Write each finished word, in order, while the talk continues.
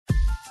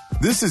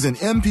This is an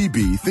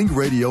MPB Think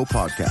Radio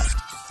podcast.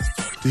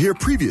 To hear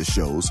previous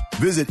shows,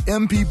 visit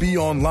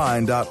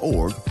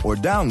mpbonline.org or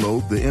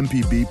download the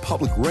MPB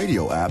Public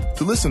Radio app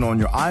to listen on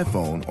your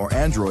iPhone or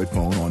Android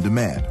phone on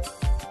demand.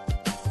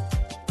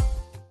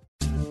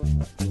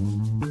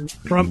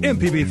 From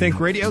MPB Think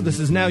Radio, this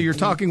is Now You're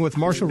Talking with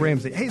Marshall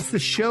Ramsey. Hey, it's the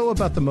show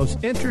about the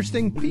most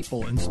interesting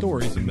people and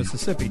stories in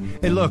Mississippi.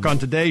 Hey, look, on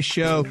today's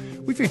show,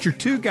 we feature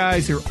two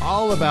guys who are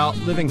all about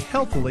living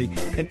healthily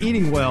and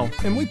eating well.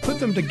 And we put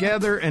them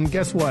together, and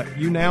guess what?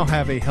 You now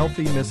have a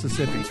healthy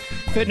Mississippi.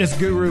 Fitness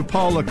guru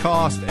Paul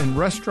Lacoste and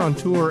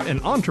restaurateur and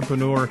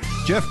entrepreneur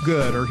Jeff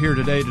Good are here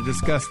today to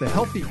discuss the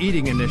Healthy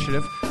Eating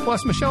Initiative.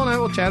 Plus, Michelle and I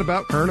will chat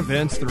about current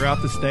events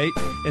throughout the state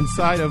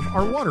inside of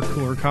our water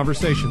cooler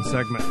conversation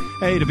segment.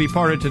 Hey, to be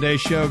part of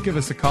today's show, give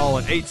us a call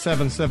at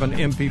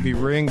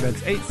 877-MPB-RING. That's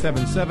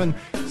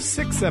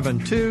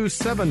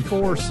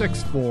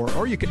 877-672-7464.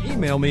 Or you can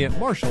email me at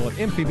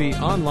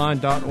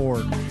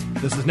marshall@mpbonline.org.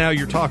 This is Now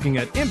You're Talking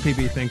at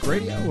MPB Think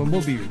Radio, and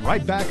we'll be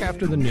right back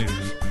after the news.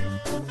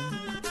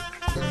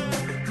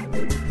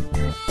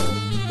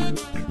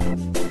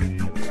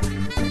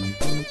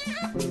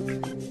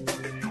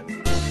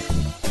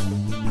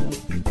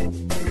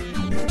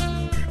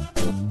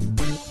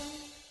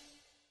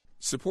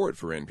 Support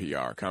for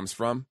NPR comes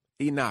from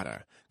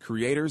Inada,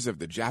 creators of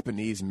the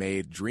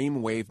Japanese-made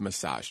Dreamwave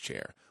massage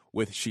chair,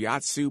 with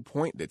shiatsu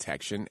point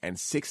detection and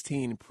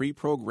 16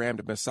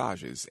 pre-programmed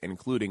massages,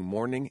 including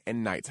morning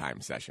and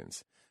nighttime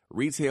sessions.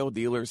 Retail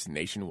dealers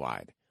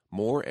nationwide.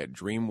 More at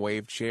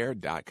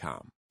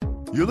dreamwavechair.com.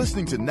 You're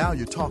listening to Now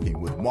You're Talking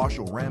with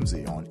Marshall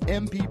Ramsey on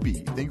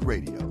MPB Think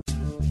Radio.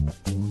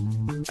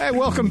 Hey,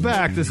 welcome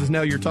back. This is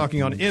Now You're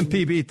Talking on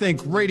MPB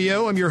Think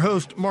Radio. I'm your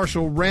host,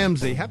 Marshall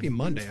Ramsey. Happy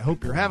Monday. I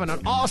hope you're having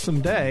an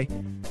awesome day.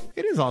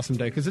 It is an awesome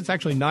day because it's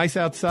actually nice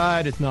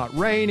outside. It's not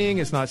raining.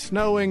 It's not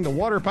snowing. The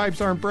water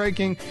pipes aren't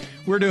breaking.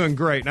 We're doing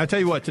great. And I tell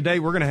you what, today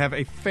we're going to have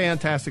a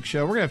fantastic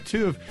show. We're going to have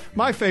two of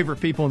my favorite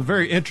people and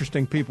very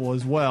interesting people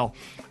as well.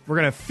 We're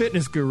going to have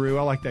fitness guru.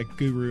 I like that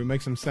guru. It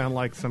makes him sound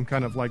like some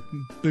kind of like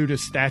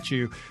Buddhist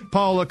statue.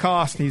 Paul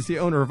Lacoste. He's the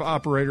owner of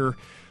operator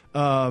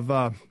of,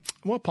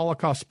 Paul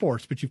Lacoste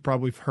Sports, but you've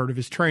probably heard of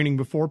his training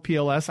before,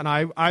 PLS. And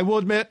I will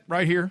admit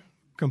right here,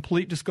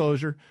 complete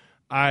disclosure,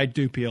 I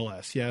do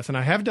PLS, yes. And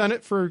I have done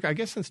it for, I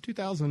guess, since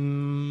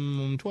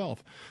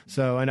 2012.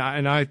 So, and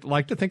I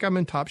like to think I'm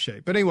in top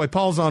shape. But anyway,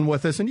 Paul's on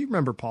with us. And you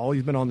remember Paul.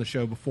 He's been on the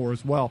show before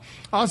as well.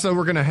 Also,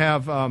 we're going to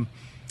have, I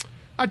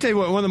tell you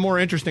what, one of the more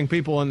interesting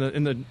people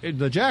in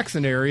the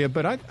Jackson area,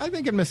 but I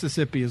think in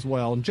Mississippi as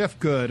well, and Jeff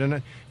Good. And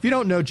if you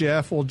don't know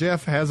Jeff, well,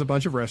 Jeff has a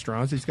bunch of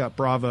restaurants. He's got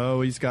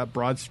Bravo, he's got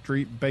Broad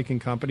Street Baking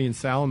Company, and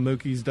Sal and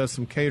Mookie's does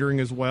some catering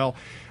as well.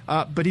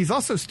 But he's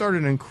also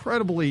started an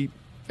incredibly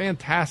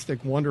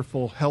fantastic,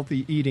 wonderful,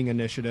 healthy eating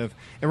initiative,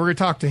 and we're going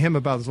to talk to him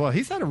about it as well.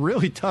 He's had a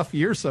really tough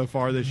year so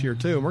far this year,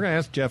 too, and we're going to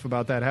ask Jeff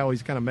about that, how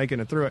he's kind of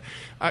making it through it.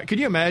 Could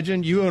you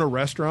imagine you own a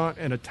restaurant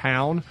in a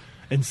town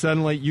and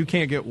suddenly you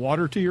can't get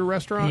water to your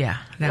restaurant? Yeah,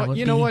 that would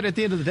you know what? At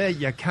the end of the day,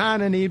 you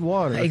kind of need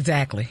water.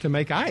 Exactly. To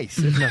make ice,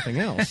 if nothing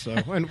else. So,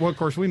 and well, of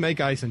course, we make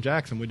ice in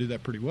Jackson. We do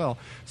that pretty well.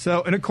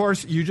 So, and of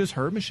course, you just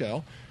heard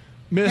Michelle.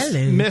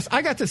 Miss,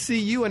 I got to see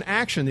you in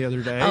action the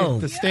other day at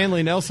the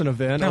Stanley Nelson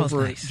event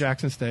over at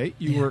Jackson State.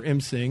 You were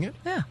emceeing it.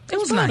 Yeah, it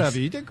was proud nice. of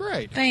you. You did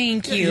great.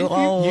 Thank you. You've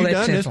that's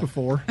done this simple.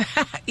 before.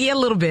 Yeah, a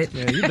little bit.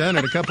 Yeah, you've done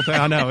it a couple times.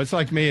 I know. It's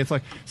like me. It's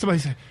like somebody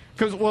said,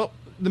 because, well,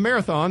 the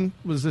marathon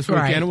was this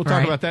weekend, and we'll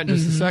talk about that in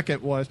just a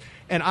second,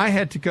 and I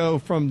had to go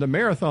from the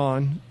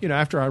marathon,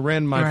 after I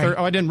ran my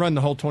I didn't run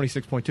the whole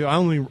 26.2. I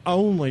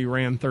only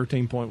ran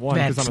 13.1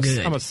 because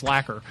I'm a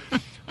slacker.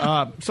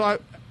 So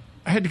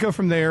I had to go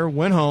from there,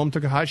 went home,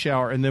 took a hot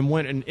shower, and then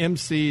went and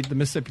emceed the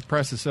Mississippi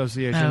Press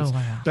Association's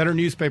Better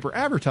Newspaper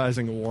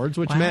Advertising Awards,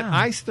 which meant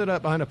I stood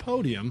up behind a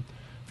podium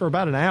for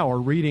about an hour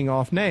reading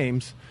off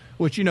names,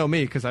 which you know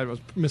me because I was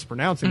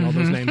mispronouncing all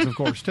those names, of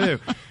course, too.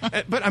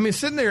 But, I mean,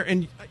 sitting there,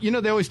 and,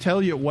 they always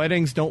tell you at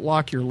weddings, don't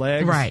lock your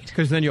legs. Right.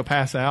 Because then you'll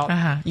pass out.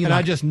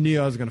 I just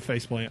knew I was going to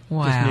faceplant.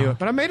 Wow. Just knew it.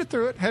 But I made it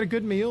through it, had a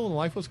good meal, and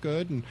life was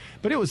good.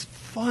 But it was a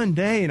fun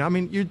day. And, I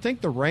mean, you'd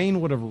think the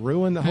rain would have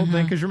ruined the whole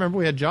thing because, remember,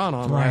 we had John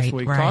on last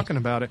week talking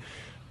about it.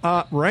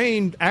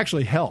 Rain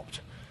actually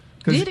helped.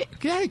 Did it?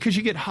 Yeah, because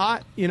you get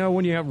hot,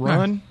 when you have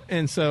run.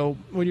 And so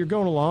when you're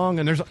going along,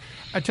 and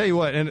I tell you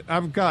what, and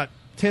I've got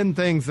 10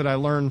 things that I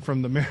learned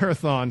from the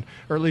marathon,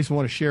 or at least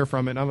want to share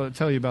from it. And I'm going to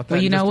tell you about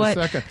that in just a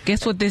second.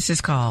 Guess what this is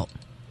called?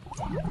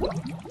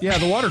 Yeah,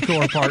 the water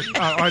cooler part.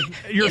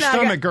 Your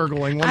stomach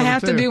gurgling. I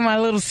have to do my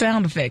little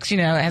sound effects.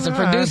 As a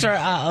producer,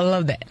 I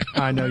love that.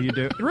 I know you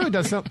do. It really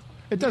does something.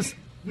 It does.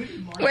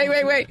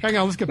 Wait. Hang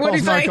on, let's get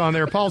Paul's mic on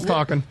there. Paul's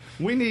talking.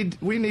 We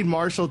need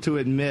Marshall to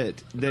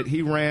admit that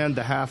he ran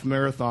the half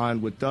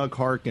marathon with Doug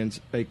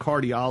Harkins, a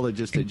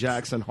cardiologist at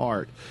Jackson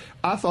Heart.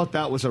 I thought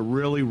that was a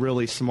really,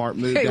 really smart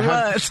move to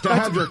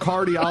have your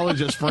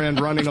cardiologist friend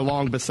running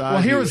along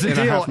beside you in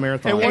a half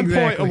marathon.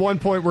 At one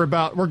point, we're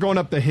going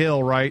up the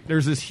hill, right?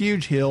 There's this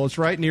huge hill. It's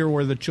right near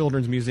where the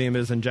Children's Museum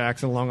is in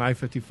Jackson along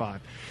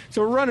I-55.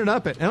 So we're running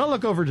up it, and I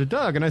look over to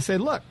Doug, and I say,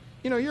 look,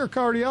 you're a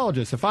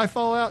cardiologist. If I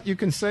fall out, you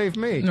can save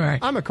me. Right.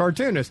 I'm a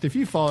cartoonist. If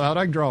you fall out,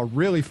 I can draw a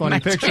really funny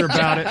picture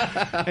about it.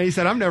 And he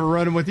said, I'm never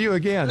running with you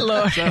again.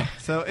 Lord.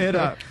 So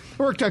it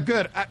worked out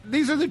good.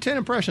 These are the 10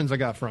 impressions I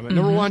got from it.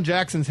 Number one,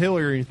 Jackson's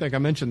Hillier. You think I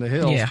mentioned the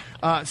hills.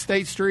 Yeah.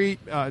 State Street,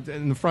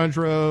 in the Frontage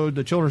Road,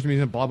 the Children's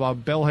Museum, blah, blah,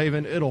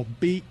 Bellhaven. It'll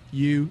beat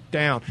you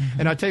down.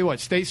 And I tell you what,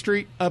 State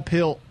Street,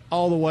 uphill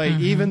all the way,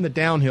 even the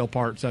downhill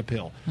part's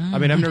uphill. I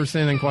mean, I've never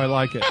seen anything quite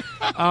like it.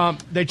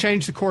 They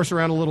changed the course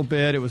around a little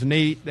bit. It was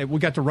neat. We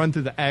got to run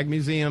through the Ag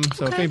Museum.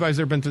 So if anybody's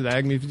ever been to the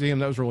Ag Museum,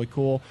 that was really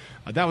cool.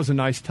 That was a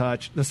nice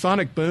touch. The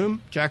Sonic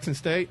Boom, Jackson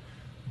State,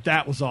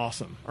 that was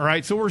awesome. All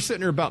right, so we're sitting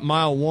there about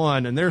mile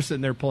one, and they're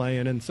sitting there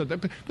playing, and so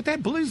but they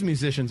had blues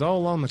musicians all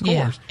along the course.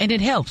 Yeah, and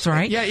it helps,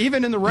 right? Yeah,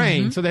 even in the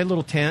rain. So they had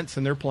little tents,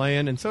 and they're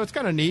playing, and so it's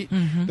kind of neat.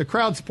 The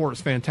crowd support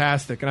is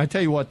fantastic, and I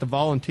tell you what, the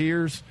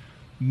volunteers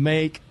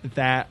make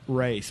that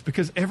race,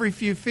 because every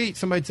few feet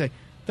somebody'd say,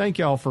 "Thank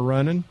y'all for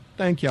running.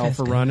 Thank y'all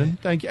for running.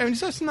 Thank you." I mean,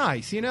 it's just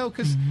nice,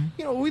 because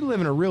we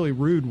live in a really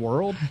rude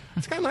world.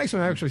 It's kind of nice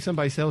when actually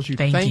somebody tells you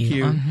thank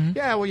you.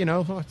 Yeah,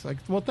 well, it's like,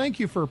 well, thank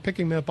you for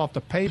picking me up off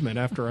the pavement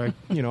after I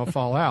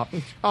fall out.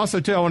 Also,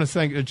 too, I want to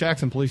thank the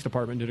Jackson Police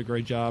Department did a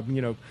great job,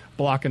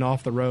 blocking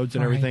off the roads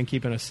and everything,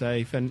 keeping us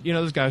safe. And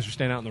those guys are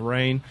standing out in the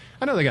rain.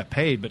 I know they got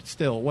paid, but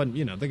still, it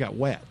wasn't. They got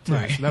wet too.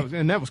 Right. So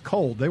that was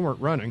cold. They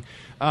weren't running.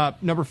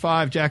 Number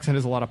 5, Jackson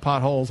has a lot of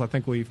potholes. I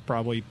think we've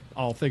probably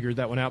all figured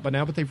that one out by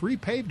now, but they've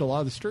repaved a lot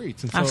of the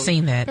streets. And so I've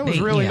seen that. That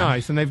was really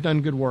nice, and they've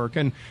done good work.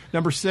 And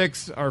number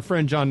 6, our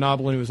friend John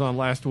Noblin, who was on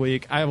last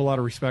week, I have a lot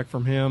of respect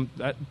from him.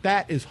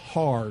 That is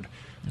hard.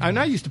 And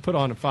I used to put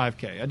on a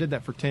 5K. I did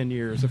that for 10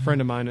 years. A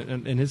friend of mine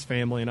and his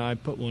family and I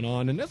put one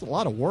on, and that's a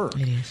lot of work.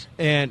 It is.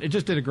 And it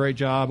just did a great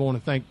job. I want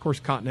to thank, of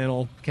course,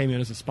 Continental came in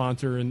as a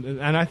sponsor,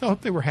 and I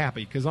thought they were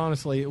happy because,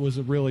 honestly, it was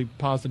a really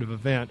positive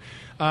event.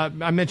 I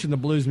mentioned the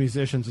blues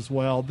musicians as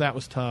well. That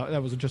was tough.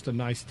 That was just a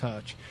nice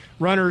touch.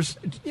 Runners,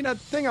 the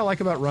thing I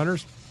like about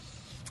runners,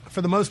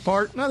 for the most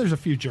part, now there's a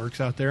few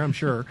jerks out there, I'm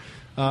sure.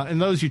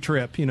 And those you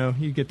trip,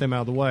 you get them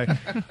out of the way.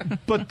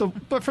 But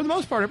for the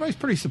most part, everybody's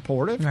pretty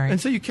supportive. Right. And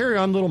so you carry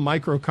on little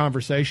micro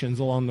conversations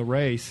along the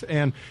race.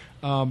 And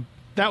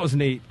that was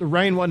neat. The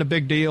rain wasn't a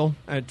big deal.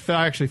 I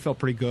actually felt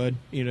pretty good.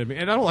 And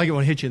I don't like it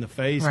when it hits you in the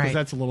face because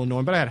that's a little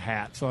annoying. But I had a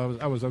hat, so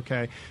I was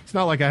okay. It's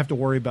not like I have to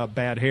worry about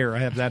bad hair. I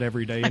have that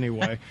every day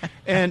anyway.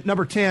 And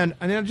number 10,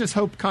 and I just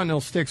hope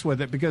Continental sticks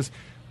with it because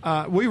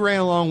we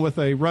ran along with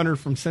a runner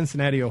from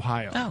Cincinnati,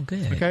 Ohio. Oh,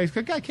 good. Okay,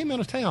 the guy came out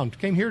of town,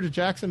 came here to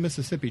Jackson,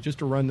 Mississippi, just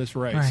to run this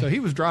race. Right. So he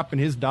was dropping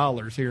his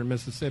dollars here in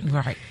Mississippi.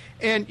 Right.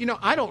 And,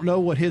 I don't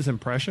know what his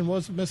impression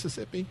was of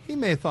Mississippi. He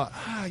may have thought,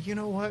 you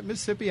know what,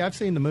 Mississippi, I've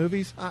seen the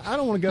movies. I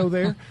don't want to go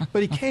there.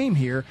 But he came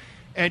here.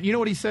 And you know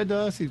what he said to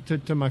us,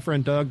 to my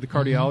friend Doug, the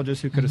cardiologist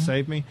who could have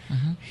saved me?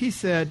 He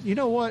said, you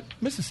know what?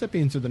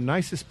 Mississippians are the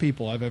nicest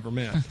people I've ever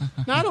met.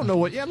 Now, I don't know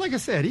what, like I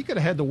said, he could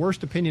have had the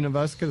worst opinion of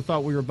us, could have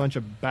thought we were a bunch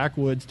of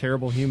backwoods,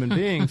 terrible human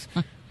beings.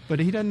 But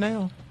he doesn't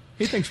now.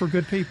 He thinks we're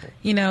good people.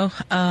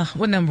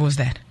 What number was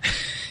that?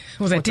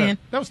 Was that 10?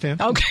 That was 10.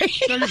 Okay.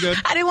 No, you're good.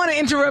 I didn't want to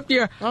interrupt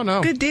your. Oh,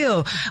 no. Good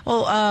deal.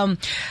 Well,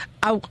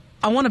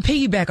 I want to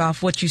piggyback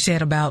off what you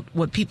said about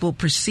what people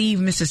perceive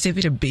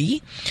Mississippi to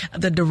be.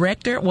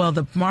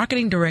 The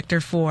marketing director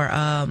for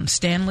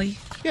Stanley.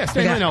 Yeah,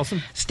 Stanley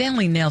Nelson.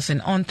 Stanley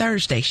Nelson, on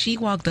Thursday, she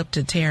walked up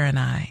to Tara and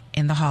I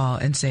in the hall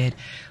and said,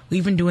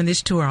 we've been doing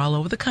this tour all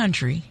over the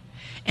country,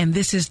 and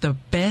this is the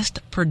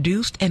best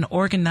produced and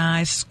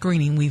organized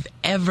screening we've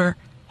ever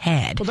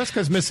had. Well, that's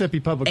because Mississippi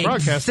Public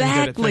Broadcasting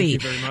did it. Thank you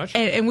very much.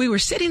 And we were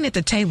sitting at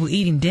the table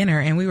eating dinner,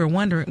 and we were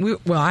wondering,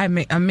 I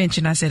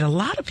mentioned, I said, a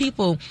lot of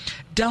people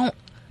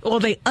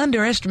they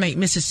underestimate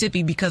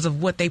Mississippi because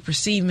of what they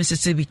perceive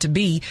Mississippi to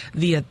be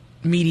via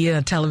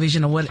media,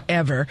 television, or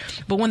whatever.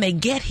 But when they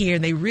get here,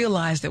 they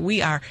realize that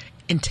we are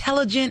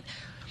intelligent,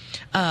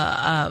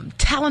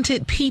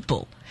 talented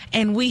people.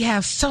 And we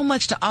have so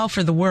much to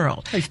offer the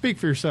world. Hey, speak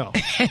for yourself.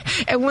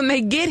 And when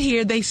they get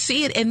here, they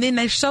see it, and then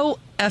they're so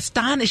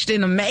astonished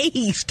and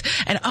amazed.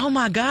 And, oh,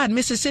 my God,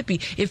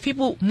 Mississippi. If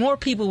more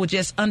people would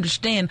just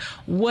understand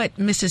what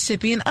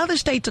Mississippi and other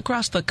states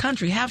across the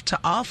country have to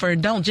offer,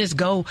 and don't just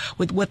go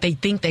with what they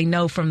think they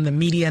know from the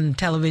media and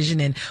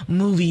television and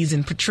movies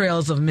and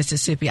portrayals of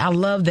Mississippi. I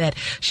love that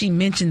she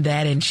mentioned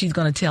that, and she's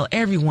going to tell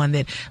everyone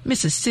that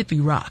Mississippi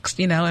rocks,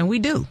 and we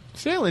do.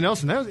 Stanley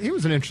Nelson, he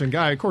was an interesting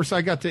guy. Of course,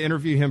 I got to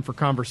interview him for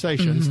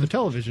Conversations, the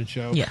television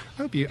show. Yeah.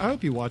 I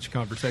hope you watch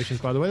Conversations,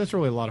 by the way. That's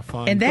really a lot of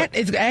fun. And that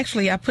is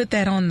actually, I put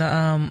that on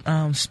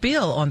the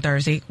spill on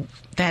Thursday.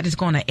 That is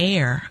going to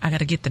air. I got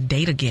to get the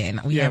date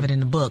again. We have it in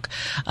the book.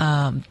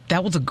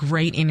 That was a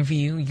great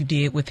interview you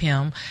did with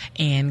him,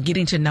 and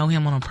getting to know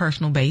him on a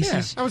personal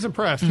basis. Yeah, I was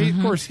impressed. He,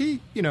 of course,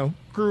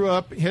 grew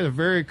up. He had a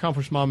very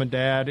accomplished mom and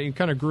dad. He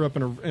kind of grew up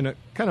in a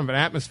kind of an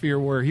atmosphere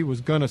where he was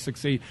going to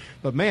succeed.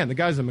 But man, the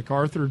guy's a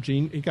MacArthur.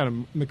 He got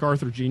a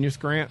MacArthur Genius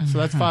Grant, so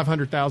that's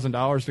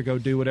 $500,000 to go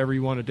do whatever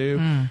you want to do.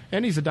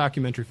 And he's a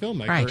documentary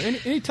filmmaker, Right. and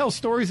he tells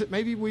stories that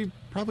maybe we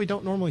probably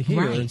don't normally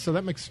hear. Right. And so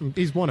that makes him,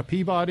 he's won a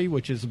Peabody,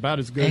 which is about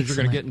as good as you're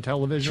going to get in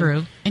television.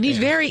 True. And he's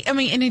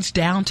and it's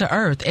down to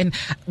earth. And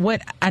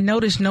what I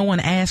noticed no one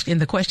asked in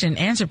the question and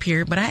answer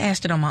period, but I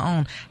asked it on my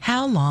own.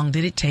 How long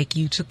did it take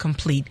you to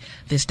complete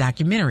this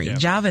documentary? Yeah.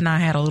 Java and I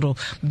had a little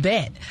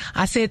bet.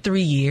 I said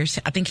 3 years.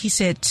 I think he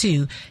said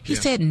 2. He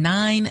said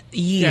 9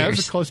 years. Yeah, it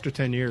was close to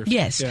 10 years.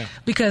 Yes, yeah.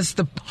 Because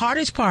the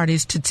hardest part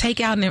is to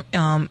take out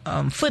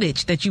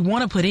footage that you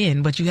want to put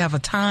in, but you have a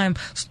time,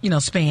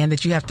 span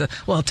that you have to.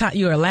 Well,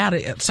 you're allowed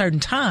a certain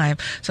time.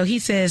 So he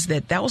says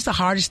that was the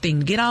hardest thing: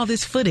 to get all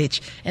this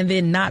footage and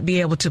then not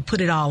be able to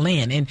put it all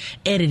in, and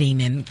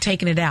editing and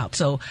taking it out.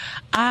 So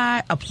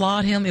I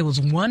applaud him. It was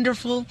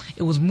wonderful.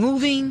 It was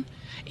moving.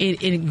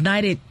 It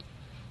ignited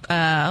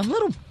a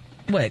little.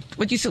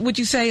 Would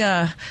you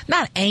say?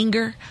 Not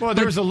anger. Well,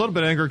 there was a little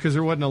bit of anger because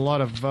there wasn't a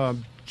lot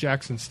of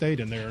Jackson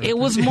State in there. It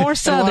was more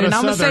Southern.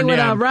 I'm going to say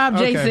what Rob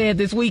J said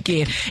this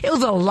weekend. It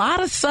was a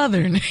lot of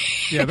Southern.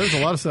 Yeah, there's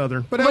a lot of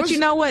Southern. But you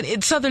know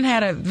what? Southern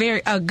had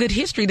a good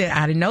history that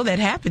I didn't know that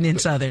happened in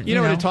Southern. You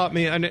know what it taught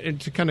me?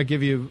 And to kind of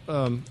give you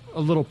a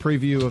little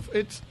preview of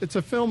it's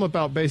a film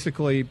about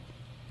basically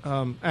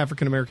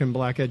African American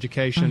black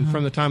education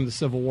from the time of the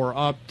Civil War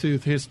up to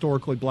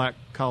historically black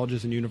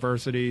colleges and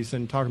universities,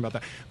 and talking about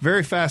that.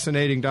 Very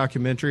fascinating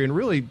documentary, and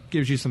really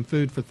gives you some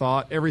food for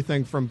thought.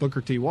 Everything from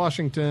Booker T.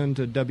 Washington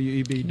to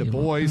W.E.B. Du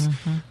Bois.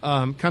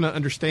 Kind of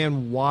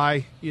understand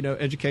why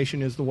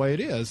education is the way it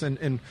is,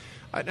 and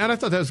I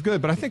thought that was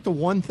good. But I think the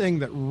one thing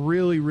that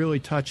really, really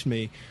touched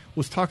me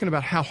was talking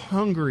about how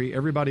hungry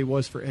everybody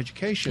was for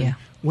education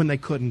when they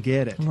couldn't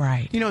get it.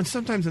 Right. And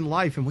sometimes in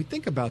life, and we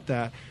think about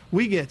that,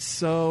 we get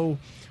so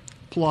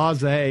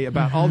blasé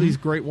about all these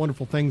great,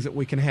 wonderful things that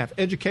we can have.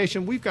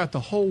 Education, we've got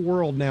the whole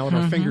world now at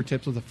our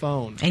fingertips with a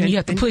phone. And you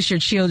have to push your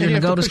children to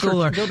go to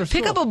school or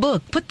pick up a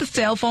book, put the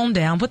cell phone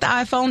down, put the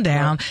iPhone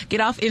down, get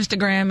off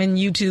Instagram and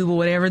YouTube or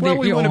whatever. Well,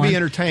 we want to be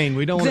entertained.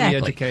 We don't want to be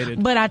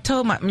educated. But I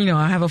told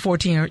I have a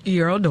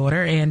 14-year-old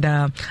daughter, and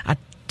I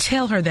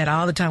tell her that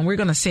all the time. We're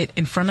going to sit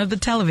in front of the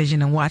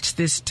television and watch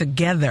this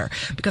together,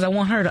 because I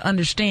want her to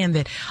understand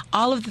that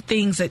all of the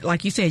things that,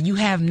 like you said, you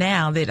have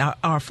now that are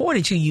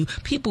afforded to you,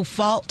 people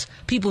fought,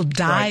 people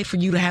died for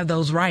you to have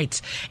those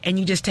rights, and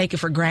you just take it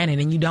for granted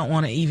and you don't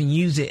want to even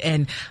use it.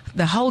 And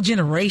the whole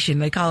generation,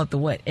 they call it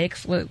the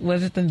X,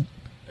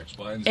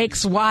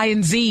 Y,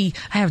 and Z.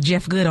 I have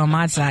Jeff Good on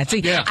my side.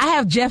 See, I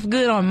have Jeff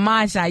Good on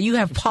my side. You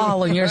have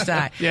Paul on your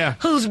side. Yeah.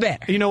 Who's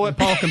better? You know what?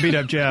 Paul can beat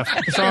up Jeff.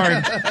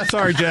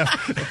 Sorry,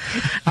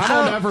 Jeff. I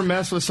don't ever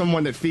mess with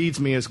someone that feeds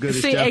me as good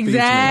as Jeff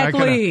exactly.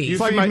 feeds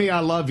me. You feed me,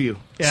 I love you.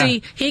 Yeah.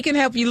 See, he can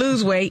help you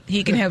lose weight.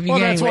 He can help you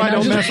gain weight. That's why I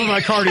don't mess with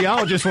my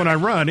cardiologist when I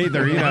run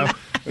either,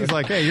 He's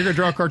like, hey, you're going to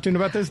draw a cartoon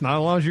about this? Not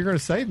as long as you're going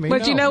to save me.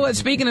 But you know what?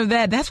 Speaking of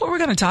that, that's what we're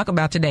going to talk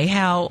about today,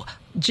 how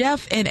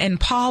Jeff and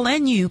Paul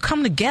and you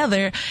come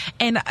together.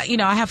 And,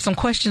 I have some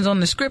questions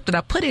on the script that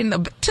I put in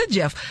to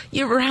Jeff.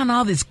 You're around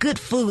all this good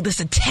food, this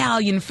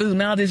Italian food,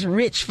 and all this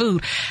rich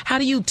food. How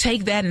do you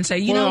take that and say,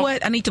 you know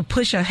what? I need to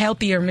push a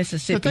healthier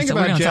Mississippi. The thing so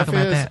about Jeff talk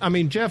about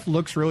that. Jeff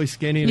looks really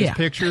skinny in his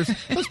pictures.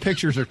 Those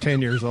pictures are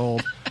 10 years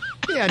old.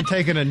 He hadn't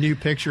taken a new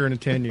picture in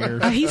 10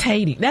 years. He's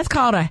hating. That's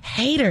called a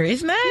hater,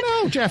 isn't that?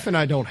 No, Jeff and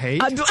I don't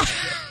hate.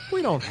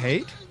 We don't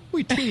hate.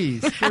 We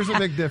tease. There's a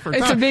big difference.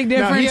 It's a big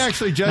difference. Now, he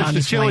actually judged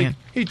the chili.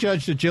 He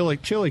judged the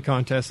chili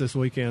contest this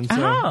weekend.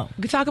 So.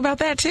 We could talk about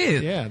that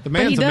too. Yeah, the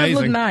man's amazing. But he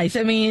does look nice.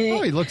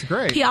 He looks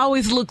great. He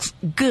always looks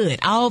good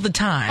all the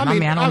time. I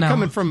don't know.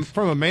 Coming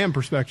from a man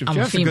perspective,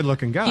 Jeff's a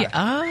good-looking guy.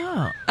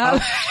 Yeah.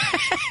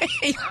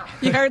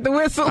 You heard the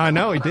whistle? I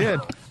know he did.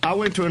 I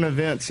went to an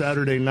event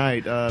Saturday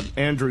night.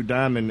 Andrew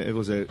Diamond. It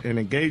was an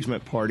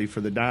engagement party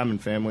for the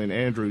Diamond family, and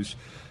Andrew's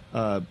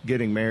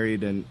getting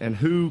married, and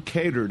who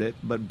catered it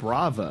but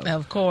Bravo,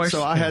 of course.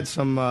 So I had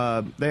some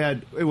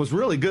it was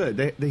really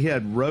good. He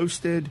had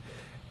roasted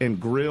and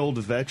grilled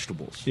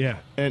vegetables. Yeah.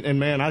 And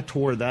man, I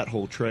tore that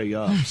whole tray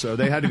up. So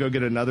they had to go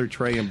get another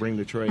tray and bring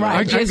the tray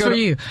right, up. Just for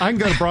you. I can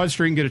go to Broad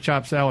Street and get a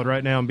chopped salad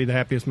right now and be the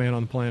happiest man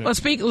on the planet. Well,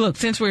 look,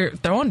 since we're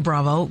throwing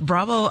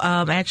Bravo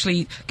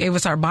actually gave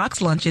us our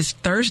box lunches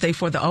Thursday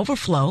for the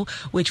overflow,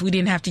 which we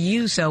didn't have to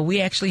use. So we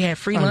actually had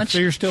free lunch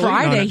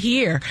Friday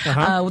here.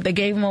 They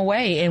gave them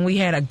away, and we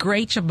had a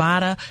great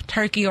ciabatta,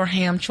 turkey or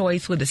ham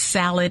choice with a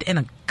salad and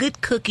a good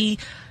cookie.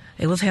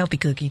 It was a healthy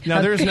cookie.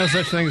 No, there's no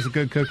such thing as a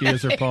good cookie,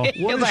 is there, Paul?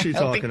 What is she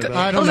talking about?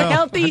 I don't know.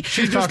 Healthy.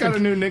 She's just got a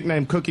new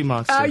nickname, Cookie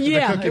Monster.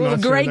 It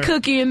was a great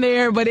cookie in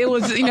there, but it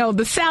was,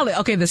 the salad.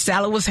 Okay, the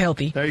salad was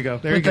healthy. There you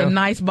go. With a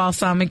nice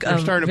balsamic You're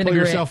starting to pull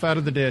yourself out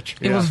of the ditch.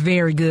 It was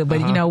very good,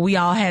 but, we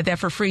all had that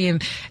for free,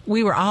 and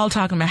we were all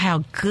talking about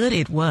how good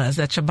it was.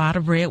 That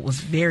ciabatta bread was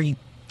very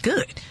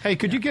good. Hey,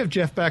 could you give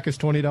Jeff back his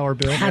 $20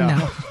 bill? I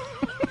know.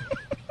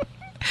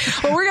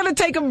 Well, we're going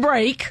to take a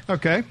break.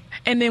 Okay.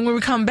 And then when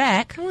we come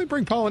back... we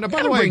bring Paul in.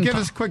 By the way, give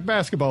us a quick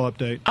basketball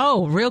update.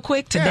 Oh, real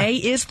quick. Today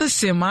is the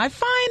semifinals.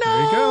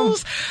 There you go.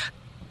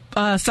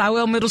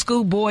 Sywell Middle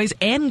School boys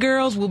and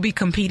girls will be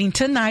competing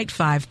tonight,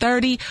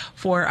 5:30,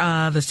 for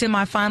the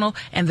semifinal.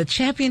 And the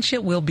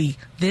championship will be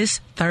this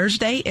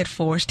Thursday at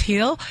Forest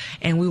Hill.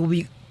 And we will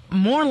be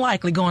more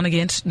likely going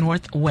against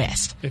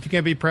Northwest. If you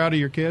can't be proud of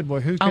your kid, boy,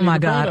 who can Oh, my you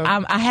be proud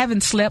God. of? I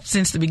haven't slept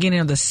since the beginning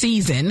of the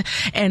season.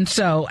 And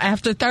so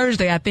after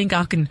Thursday, I think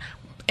I can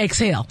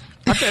exhale.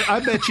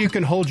 I bet you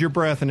can hold your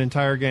breath an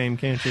entire game,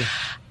 can't you?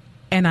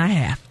 And I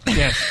have.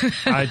 Yes,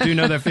 I do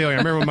know that feeling. I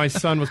remember when my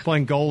son was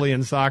playing goalie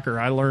in soccer,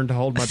 I learned to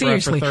hold my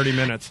Seriously. breath for 30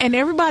 minutes. And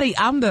everybody,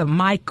 I'm the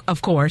mic,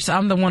 of course.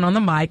 I'm the one on the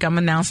mic. I'm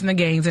announcing the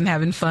games and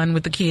having fun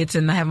with the kids,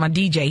 and I have my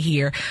DJ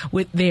here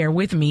with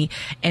me.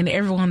 And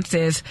everyone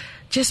says,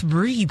 just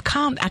breathe,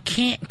 calm. I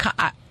can't,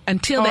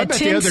 until that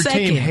 10 seconds.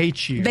 Team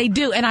hates you. They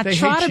do. And I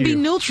try to be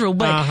neutral,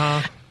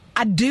 but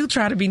I do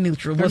try to be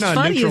neutral. There's What's not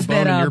a funny neutral is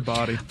bone that in your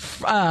body.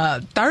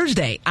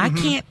 Thursday, I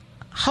can't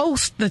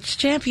host the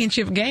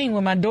championship game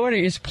when my daughter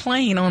is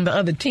playing on the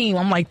other team.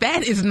 I'm like,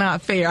 that is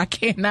not fair. I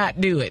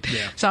cannot do it.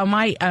 Yeah. So I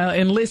might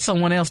enlist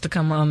someone else to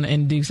come on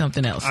and do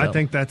something else. So. I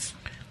think that's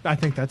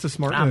a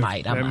smart move.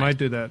 I might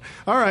do that.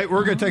 All right,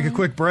 we're going to take a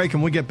quick break,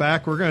 and when we get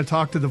back, we're going to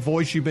talk to the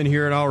voice you've been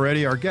hearing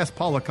already, our guest,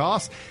 Paula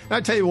Koss. And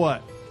I tell you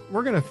what,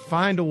 we're going to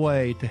find a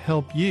way to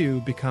help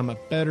you become a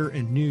better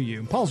and new you.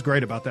 And Paul's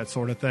great about that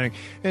sort of thing.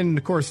 And,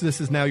 of course,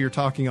 this is Now You're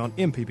Talking on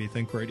MPB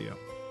Think Radio.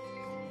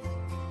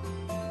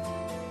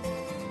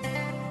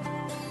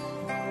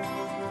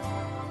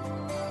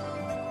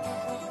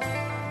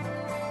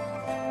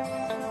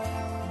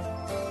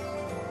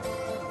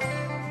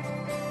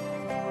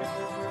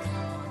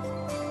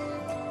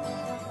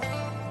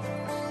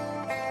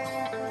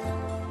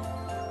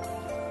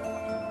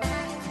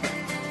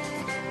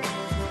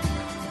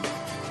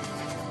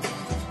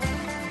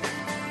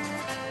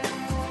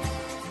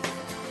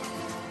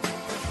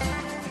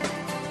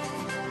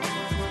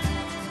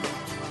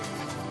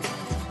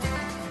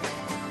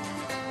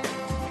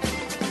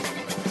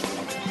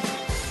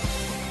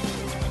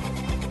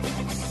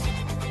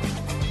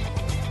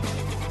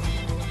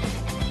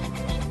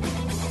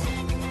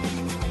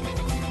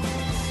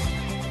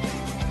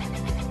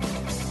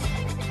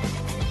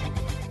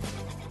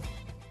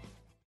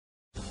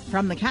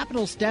 From the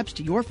Capitol steps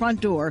to your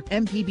front door,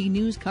 MPB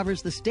News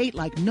covers the state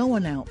like no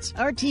one else.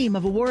 Our team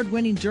of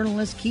award-winning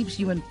journalists keeps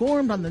you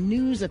informed on the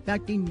news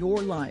affecting your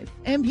life.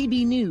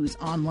 MPB News,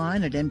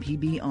 online at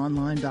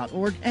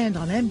mpbonline.org and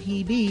on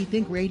MPB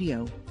Think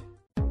Radio.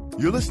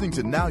 You're listening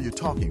to Now You're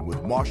Talking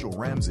with Marshall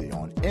Ramsey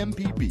on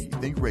MPB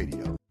Think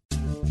Radio.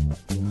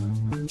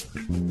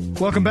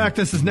 Welcome back.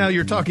 This is Now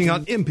You're Talking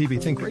on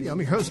MPB Think Radio. I'm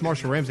your host,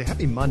 Marshall Ramsey.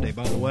 Happy Monday,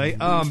 by the way.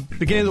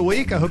 Beginning of the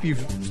week, I hope you've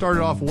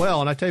started off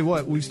well. And I tell you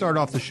what, we started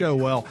off the show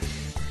well.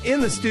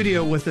 In the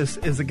studio with us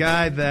is a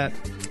guy that,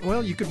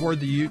 well, you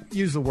could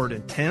use the word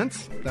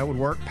intense. That would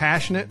work.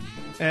 Passionate.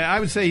 I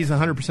would say he's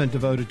 100%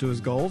 devoted to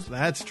his goals.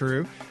 That's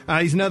true.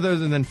 He's none other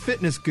than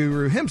fitness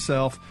guru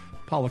himself,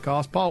 Paula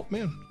Koss. Paul,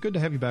 man, good to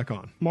have you back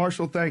on.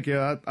 Marshall, thank you.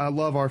 I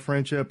love our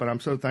friendship, and I'm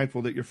so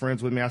thankful that you're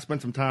friends with me. I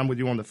spent some time with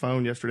you on the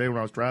phone yesterday when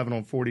I was driving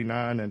on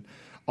 49, and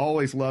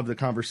always love the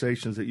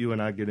conversations that you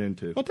and I get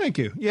into. Well, thank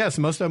you. Yes,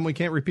 most of them we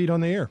can't repeat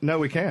on the air. No,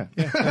 we can't.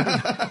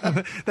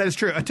 Yeah, that is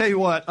true. I tell you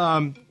what,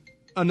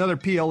 another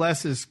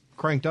PLS is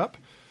cranked up.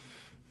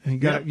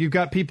 You've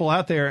got people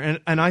out there,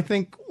 and I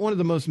think one of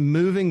the most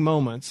moving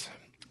moments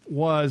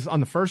was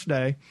on the first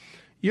day.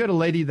 You had a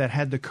lady that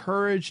had the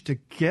courage to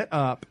get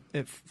up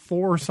at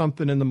 4 or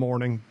something in the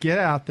morning, get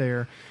out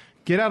there,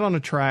 get out on a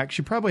track.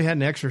 She probably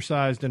hadn't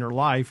exercised in her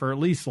life, or at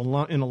least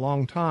in a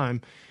long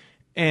time.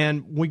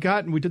 And we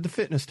did the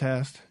fitness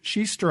test.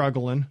 She's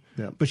struggling,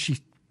 but she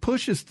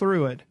pushes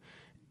through it.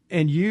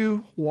 And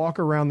you walk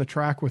around the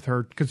track with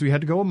her because we had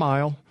to go a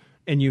mile,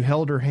 and you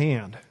held her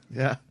hand.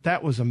 Yeah,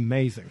 that was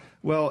amazing.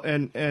 Well,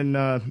 and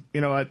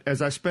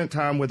as I spent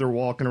time with her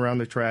walking around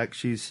the track,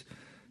 she's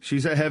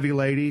a heavy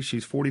lady.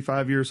 She's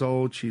 45 years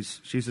old. She's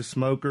a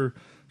smoker.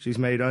 She's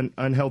made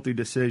unhealthy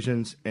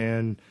decisions,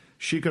 and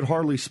she could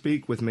hardly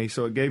speak with me.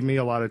 So it gave me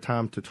a lot of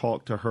time to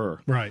talk to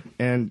her, right?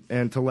 And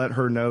to let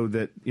her know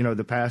that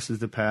the past is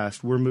the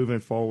past. We're moving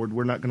forward.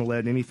 We're not going to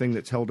let anything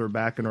that's held her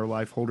back in her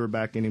life hold her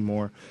back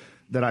anymore.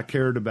 That I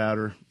cared about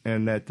her,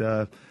 and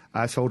that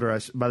I told her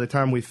by the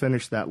time we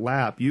finished that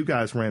lap, you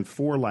guys ran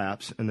 4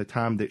 laps in the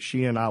time that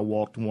she and I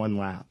walked 1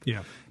 lap.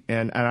 Yeah.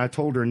 And I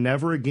told her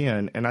never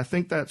again, and I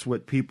think that's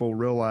what people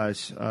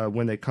realize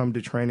when they come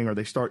to training or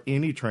they start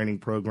any training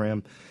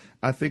program.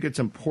 I think it's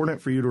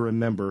important for you to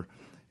remember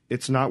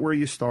it's not where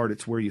you start,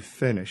 it's where you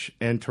finish,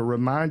 and to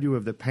remind you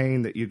of the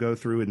pain that you go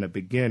through in the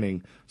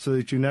beginning so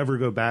that you never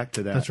go back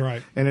to that. That's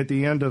right. And at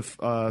the end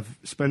of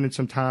spending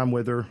some time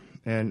with her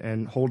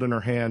and holding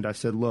her hand, I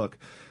said, look,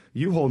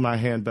 you hold my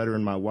hand better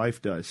than my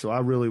wife does, so I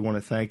really want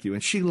to thank you.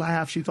 And she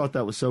laughed. She thought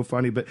that was so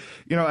funny. But,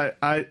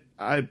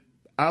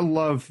 I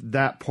love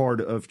that part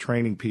of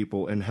training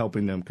people and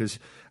helping them because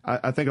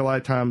I think a lot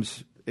of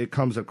times it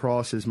comes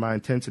across as my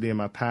intensity and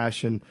my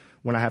passion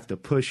when I have to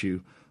push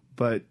you.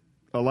 But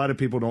a lot of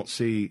people don't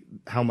see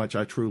how much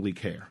I truly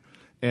care.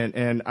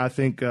 And I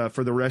think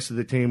for the rest of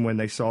the team, when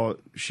they saw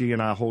she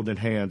and I holding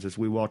hands as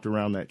we walked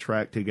around that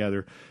track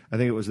together, I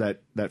think it was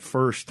that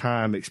first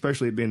time,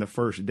 especially it being the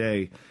first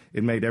day,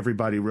 it made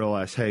everybody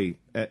realize, hey,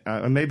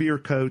 I may be your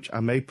coach, I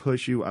may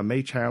push you, I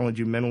may challenge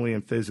you mentally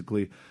and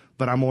physically,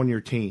 but I'm on your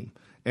team.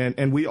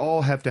 And we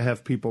all have to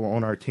have people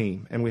on our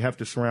team, and we have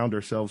to surround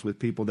ourselves with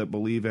people that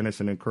believe in us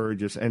and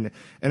encourage us. And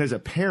as a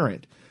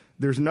parent,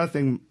 there's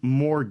nothing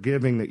more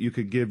giving that you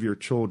could give your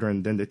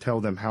children than to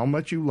tell them how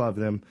much you love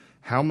them,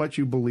 how much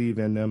you believe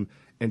in them,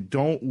 and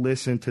don't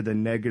listen to the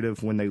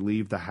negative when they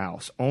leave the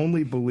house.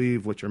 Only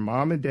believe what your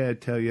mom and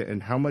dad tell you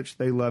and how much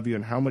they love you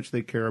and how much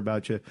they care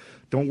about you.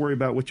 Don't worry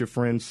about what your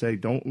friends say.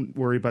 Don't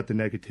worry about the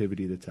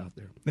negativity that's out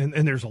there.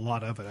 And there's a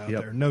lot of it out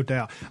there, no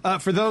doubt.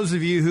 For those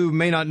of you who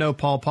may not know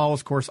Paul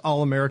was, of course,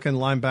 All-American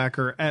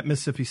linebacker at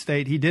Mississippi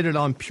State. He did it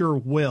on pure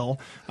will.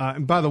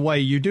 And by the way,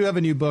 you do have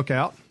a new book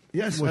out.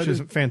 Yes, which is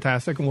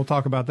fantastic, and we'll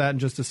talk about that in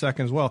just a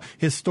second as well.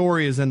 His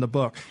story is in the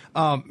book.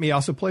 He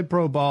also played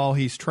pro ball.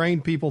 He's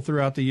trained people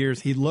throughout the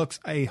years. He looks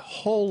a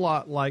whole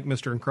lot like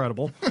Mr.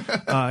 Incredible.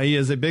 He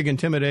is a big,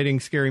 intimidating,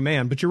 scary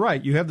man. But you're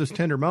right. You have those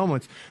tender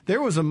moments. There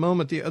was a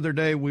moment the other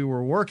day we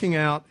were working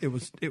out.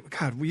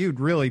 God, you'd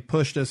really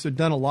pushed us. We'd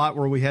done a lot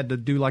where we had to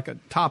do like a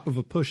top of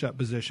a push-up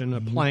position, a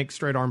plank,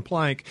 straight arm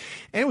plank.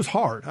 And it was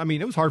hard. I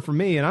mean, it was hard for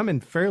me, and I'm in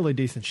fairly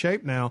decent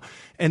shape now.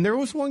 And there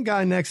was one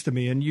guy next to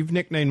me, and you've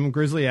nicknamed him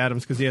Grizzly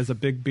Adams because he has a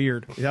big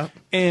beard. Yeah.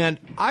 And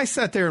I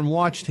sat there and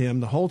watched him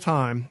the whole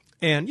time.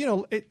 And, you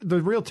know,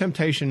 the real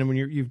temptation when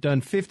you've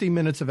done 50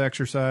 minutes of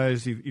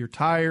exercise, you're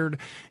tired,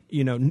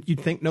 you know, you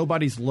think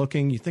nobody's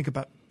looking. You think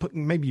about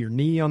putting maybe your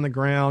knee on the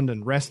ground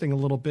and resting a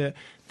little bit.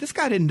 This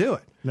guy didn't do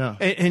it. No.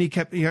 And I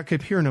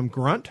kept hearing him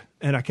grunt,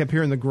 and I kept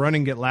hearing the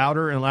grunting get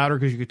louder and louder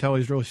because you could tell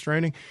he's really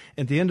straining.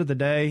 At the end of the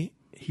day,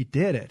 he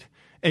did it.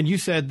 And you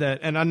said that,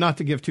 and not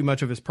to give too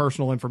much of his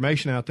personal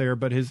information out there,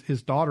 but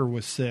his daughter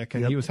was sick,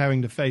 and he was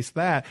having to face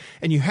that.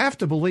 And you have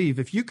to believe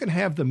if you can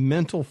have the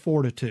mental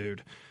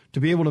fortitude to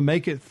be able to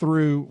make it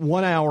through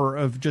 1 hour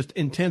of just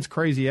intense,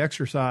 crazy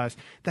exercise,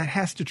 that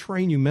has to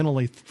train you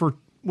mentally for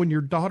when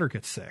your daughter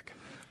gets sick.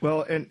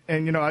 Well, and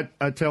you know,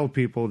 I tell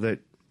people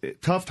that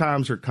tough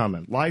times are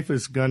coming. Life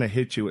is going to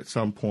hit you at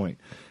some point.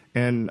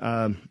 And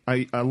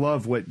I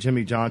love what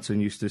Jimmy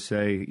Johnson used to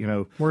say, you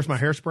know. Where's my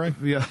hairspray?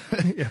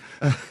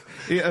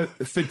 Yeah.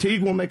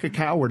 Fatigue will make a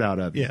coward out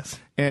of you. Yes.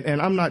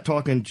 And I'm not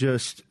talking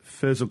just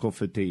physical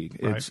fatigue.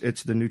 Right.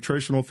 It's the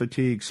nutritional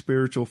fatigue,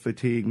 spiritual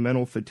fatigue,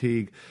 mental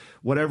fatigue,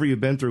 whatever you've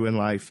been through in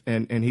life.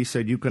 And he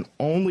said you can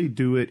only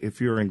do it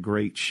if you're in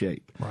great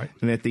shape. Right.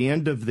 And at the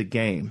end of the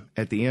game,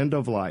 at the end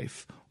of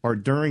life, or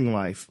during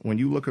life, when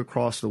you look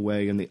across the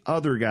way and the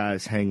other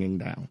guy's hanging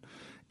down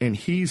and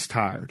he's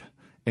tired,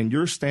 and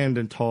you're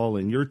standing tall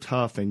and you're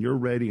tough and you're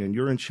ready and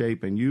you're in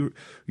shape and you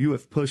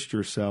have pushed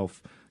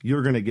yourself,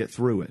 you're going to get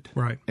through it.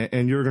 Right.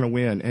 And you're going to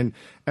win. And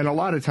a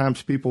lot of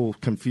times people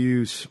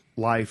confuse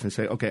life and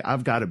say, okay,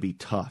 I've got to be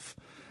tough.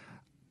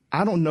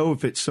 I don't know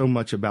if it's so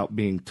much about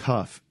being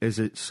tough as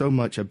it's so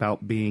much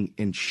about being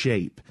in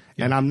shape.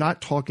 Yeah. And I'm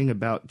not talking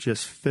about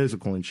just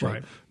physical in shape,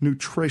 right.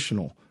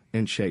 Nutritional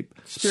in shape,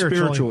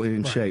 spiritual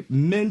in right. shape,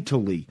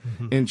 mentally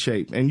in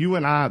shape. And you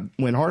and I,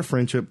 in our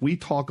friendship, we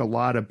talk a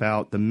lot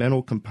about the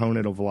mental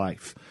component of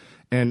life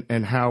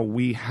and how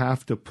we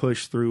have to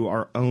push through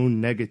our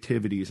own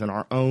negativities and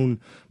our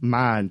own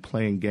mind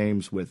playing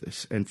games with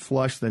us and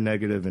flush the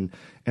negative and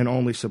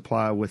only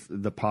supply with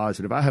the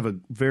positive. I have a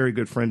very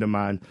good friend of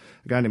mine,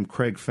 a guy named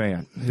Craig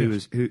Fan,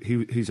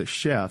 he's a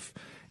chef.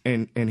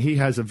 And he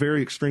has a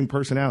very extreme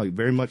personality,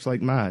 very much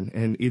like mine.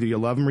 And either you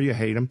love him or you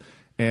hate him.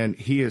 And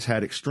he has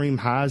had extreme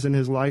highs in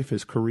his life,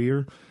 his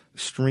career,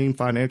 extreme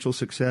financial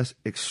success,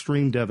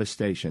 extreme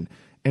devastation,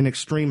 and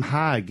extreme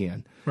high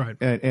again. Right.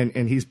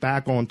 And he's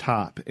back on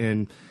top.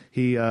 And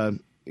he,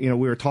 we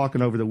were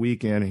talking over the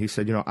weekend, and he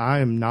said, I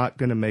am not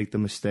going to make the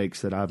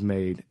mistakes that I've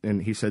made.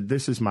 And he said,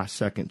 this is my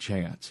second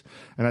chance.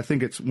 And I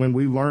think it's when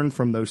we learn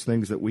from those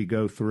things that we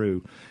go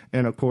through.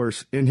 And, of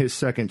course, in his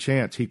second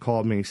chance, he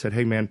called me and he said,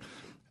 hey, man,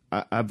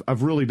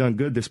 I've really done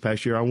good this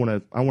past year. I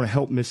want to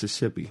help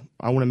Mississippi.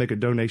 I want to make a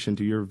donation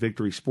to your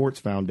Victory Sports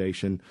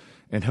Foundation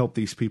and help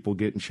these people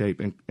get in shape.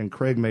 And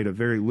Craig made a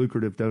very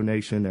lucrative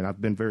donation, and I've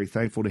been very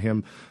thankful to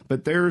him.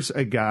 But there's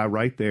a guy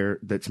right there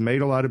that's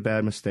made a lot of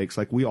bad mistakes,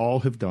 like we all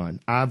have done.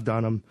 I've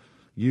done them.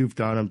 You've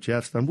done them.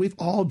 Jeff's done them. We've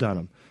all done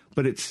them.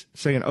 But it's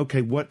saying,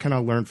 okay, what can I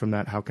learn from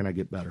that? How can I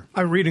get better?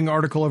 I'm reading an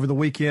article over the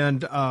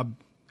weekend.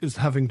 Is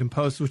Huffington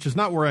Post, which is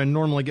not where I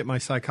normally get my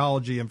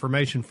psychology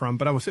information from,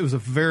 but it was a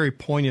very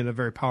poignant, a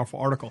very powerful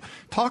article.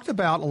 Talked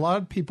about a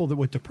lot of people that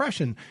with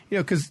depression,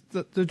 because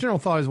the general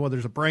thought is, well,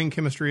 there's a brain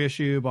chemistry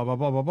issue, blah, blah,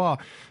 blah, blah, blah.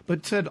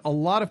 But said a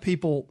lot of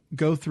people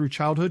go through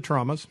childhood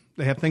traumas.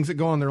 They have things that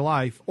go on in their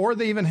life, or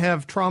they even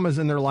have traumas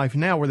in their life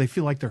now where they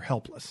feel like they're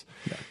helpless.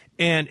 Yeah.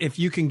 And if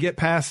you can get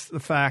past the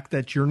fact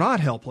that you're not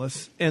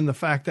helpless and the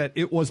fact that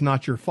it was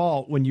not your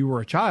fault when you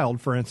were a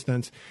child, for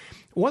instance,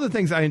 one of the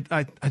things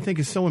I think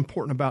is so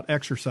important about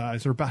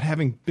exercise or about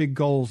having big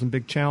goals and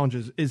big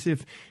challenges is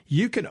if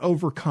you can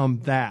overcome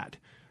that,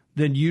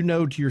 then you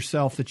know to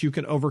yourself that you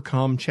can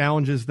overcome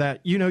challenges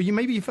that, you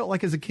maybe you felt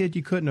like as a kid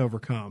you couldn't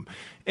overcome.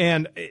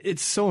 And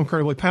it's so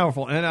incredibly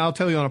powerful. And I'll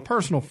tell you on a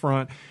personal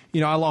front,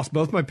 I lost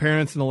both my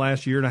parents in the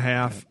last year and a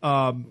half.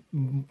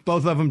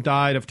 Both of them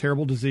died of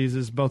terrible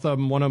diseases. Both of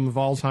them, one of them of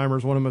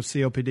Alzheimer's, one of them of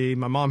COPD.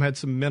 My mom had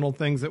some mental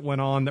things that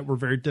went on that were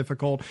very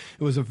difficult.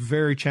 It was a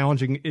very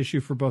challenging issue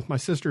for both my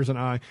sisters and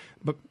I.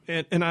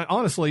 And I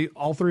honestly,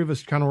 all three of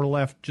us kind of were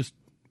left just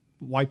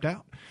wiped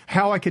out.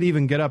 How I could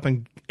even get up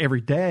and every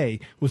day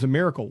was a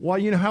miracle. Well,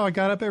 you know how I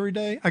got up every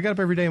day? I got up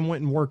every day and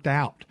went and worked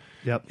out.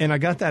 Yep. And I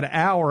got that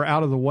hour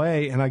out of the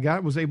way,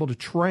 and was able to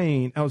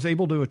train. I was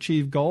able to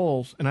achieve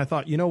goals. And I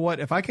thought, you know what?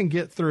 If I can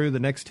get through the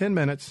next 10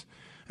 minutes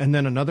and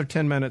then another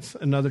 10 minutes,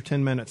 another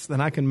 10 minutes,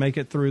 then I can make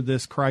it through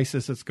this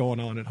crisis that's going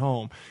on at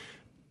home.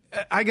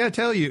 I got to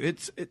tell you,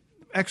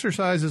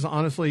 exercise is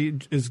honestly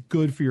as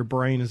good for your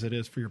brain as it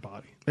is for your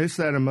body. It's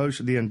that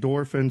emotion, the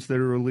endorphins that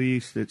are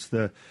released. It's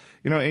the,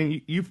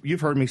 and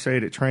you've heard me say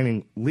it at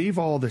training, leave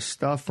all this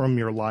stuff from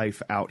your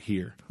life out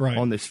here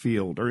on this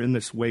field or in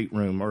this weight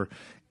room or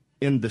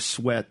in the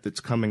sweat that's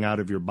coming out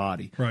of your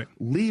body. Right.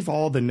 Leave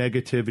all the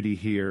negativity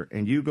here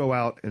and you go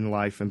out in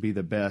life and be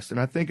the best. And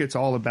I think it's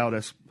all about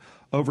us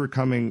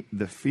overcoming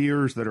the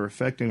fears that are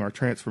affecting our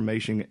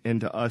transformation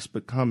into us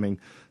becoming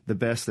the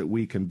best that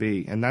we can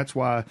be. And that's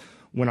why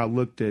when I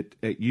looked at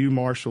you,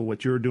 Marshall,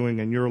 what you're doing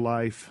in your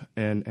life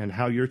and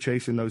how you're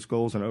chasing those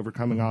goals and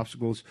overcoming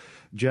obstacles,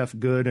 Jeff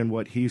Good and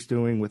what he's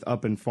doing with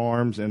Up and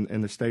Farms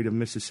and the state of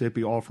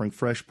Mississippi offering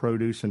fresh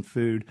produce and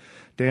food,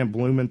 Dan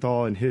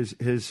Blumenthal and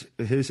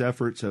his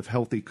efforts of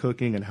healthy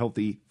cooking and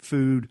healthy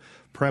food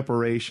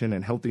preparation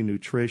and healthy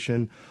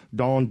nutrition,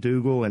 Dawn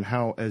Dougal and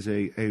how as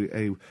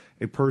a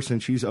person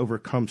she's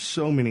overcome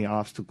so many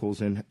obstacles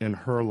in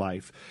her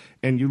life.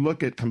 And you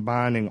look at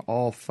combining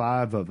all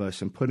five of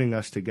us and putting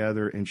us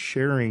together and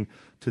sharing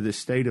to the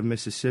state of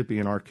Mississippi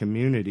and our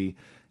community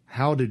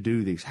how to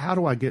do these. How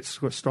do I get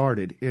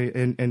started?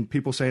 And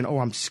people saying, oh,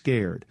 I'm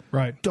scared.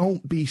 Right.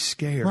 Don't be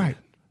scared. Right.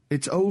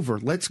 It's over.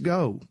 Let's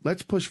go.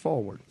 Let's push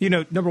forward.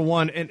 Number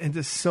one, and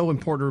it's so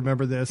important to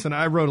remember this, and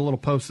I wrote a little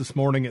post this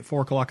morning at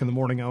 4 o'clock in the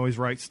morning. I always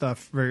write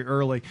stuff very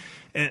early.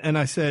 And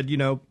I said,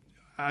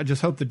 I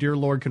just hope the dear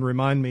Lord can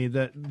remind me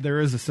that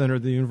there is a center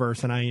of the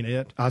universe and I ain't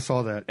it. I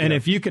saw that. And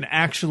if you can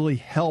actually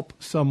help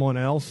someone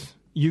else,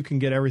 you can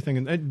get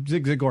everything. And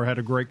Zig Ziglar had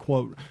a great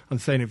quote on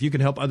saying, if you can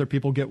help other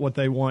people get what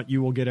they want,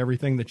 you will get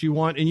everything that you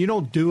want. And you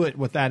don't do it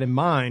with that in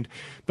mind.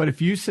 But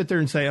if you sit there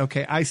and say,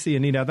 okay, I see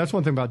a need out. That's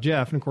one thing about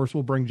Jeff. And of course,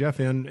 we'll bring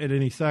Jeff in at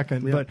any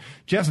second. Yep. But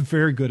Jeff's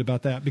very good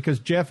about that because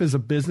Jeff is a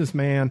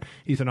businessman.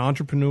 He's an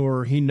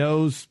entrepreneur. He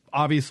knows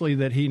obviously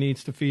that he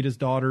needs to feed his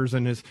daughters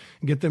and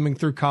get them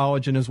through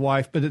college and his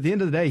wife. But at the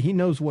end of the day, he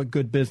knows what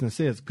good business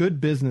is. Good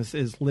business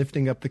is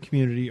lifting up the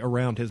community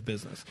around his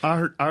business.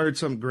 I heard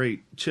something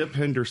great. Chip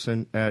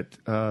Henderson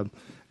at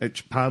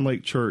Pine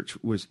Lake Church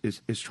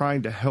is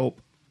trying to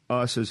help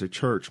us as a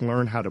church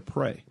learn how to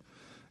pray.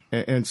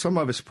 And some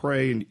of us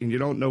pray and you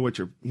don't know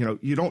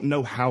you don't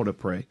know how to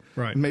pray.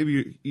 Right.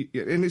 Maybe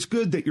and it's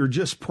good that you're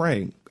just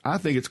praying. I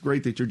think it's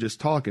great that you're just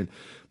talking.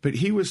 But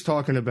he was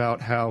talking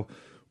about how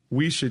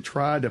we should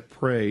try to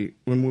pray.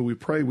 When we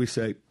pray, we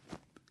say,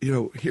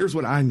 here's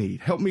what I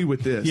need. Help me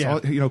with this.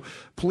 Yeah.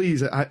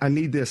 Please, I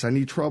need this. I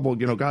need trouble.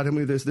 God, help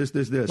me with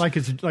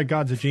this. Like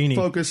God's a genie.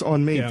 Focus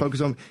on me. Yeah.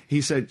 Focus on me. He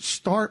said,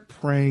 start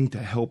praying to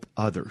help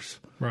others.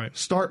 Right.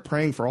 Start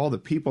praying for all the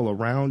people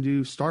around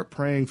you. Start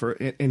praying for,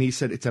 and he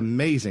said, it's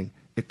amazing.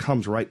 It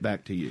comes right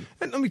back to you.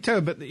 And let me tell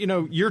you, but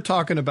you're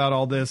talking about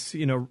all this,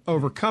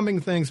 overcoming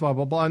things, blah,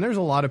 blah, blah. And there's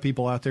a lot of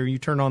people out there. You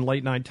turn on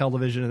late night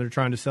television and they're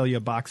trying to sell you a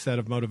box set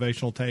of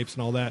motivational tapes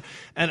and all that.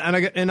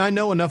 And I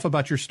know enough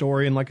about your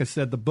story. And like I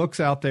said, the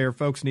book's out there.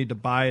 Folks need to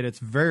buy it. It's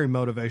very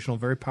motivational,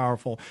 very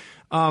powerful.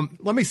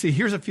 Let me see.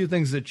 Here's a few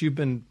things that you've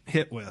been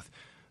hit with.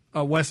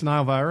 West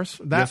Nile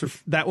virus.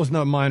 That was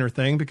no minor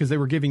thing because they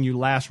were giving you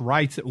last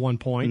rites at one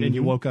point and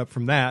you woke up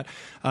from that.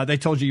 They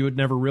told you would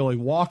never really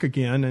walk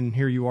again, and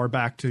here you are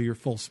back to your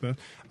full smooth.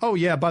 Oh,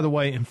 yeah, by the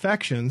way,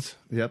 infections.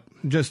 Yep.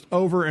 Just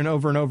over and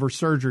over and over,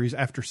 surgeries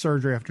after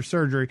surgery after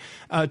surgery,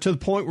 to the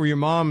point where your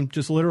mom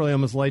just literally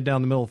almost laid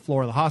down the middle of the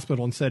floor of the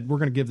hospital and said, we're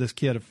going to give this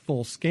kid a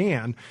full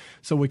scan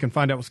so we can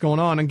find out what's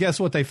going on. And guess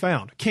what they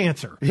found?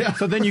 Cancer. Yeah.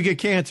 So then you get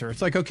cancer.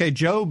 It's like, okay,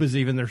 Job is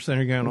even there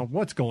sitting going,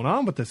 what's going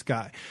on with this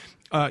guy?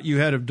 You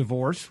had a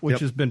divorce,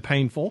 which has been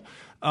painful,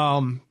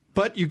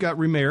 but you got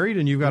remarried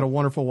and you've got a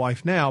wonderful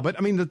wife now. But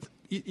I mean,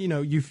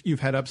 you've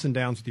had ups and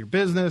downs with your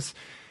business.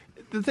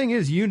 The thing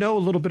is, a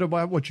little bit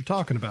about what you're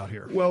talking about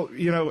here. Well,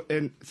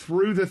 and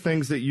through the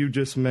things that you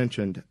just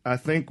mentioned, I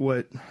think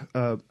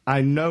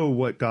I know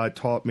what God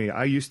taught me.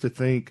 I used to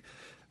think,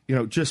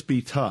 just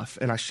be tough,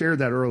 and I shared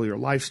that earlier.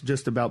 Life's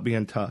just about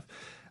being tough.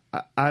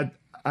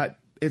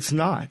 It's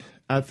not.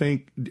 I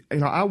think,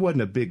 I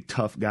wasn't a big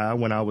tough guy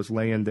when I was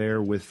laying there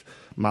with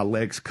my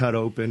legs cut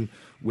open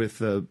with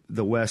the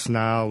West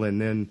Nile and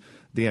then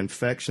the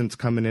infections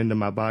coming into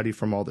my body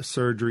from all the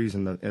surgeries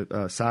and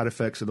the side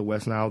effects of the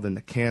West Nile, then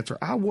the cancer.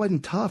 I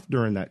wasn't tough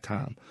during that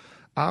time.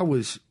 I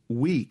was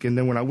week. And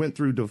then when I went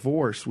through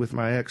divorce with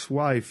my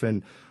ex-wife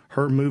and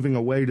her moving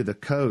away to the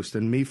coast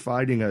and me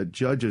fighting a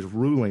judge's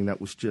ruling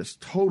that was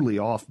just totally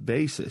off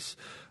basis,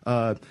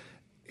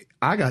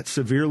 I got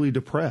severely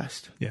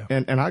depressed. Yeah.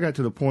 And I got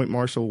to the point,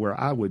 Marshall, where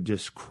I would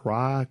just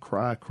cry.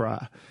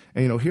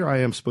 And, here I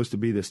am supposed to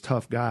be this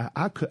tough guy.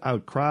 I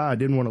would cry. I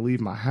didn't want to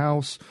leave my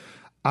house.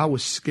 I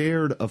was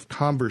scared of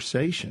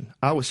conversation.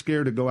 I was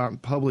scared to go out in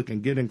public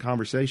and get in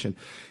conversation.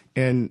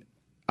 And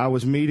I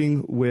was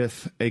meeting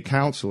with a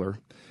counselor,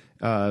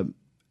 and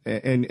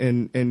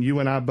you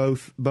and I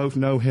both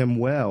know him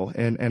well.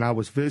 And I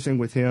was visiting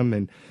with him,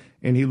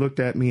 and he looked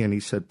at me and he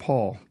said,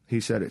 Paul,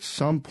 he said, at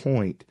some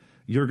point,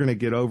 you're going to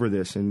get over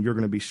this and you're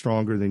going to be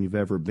stronger than you've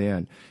ever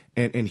been.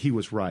 And he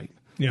was right.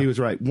 Yeah. He was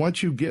right.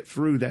 Once you get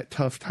through that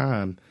tough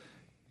time,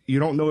 you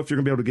don't know if you're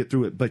going to be able to get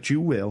through it, but you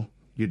will.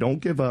 You don't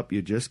give up.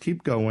 You just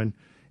keep going.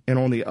 And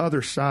on the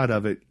other side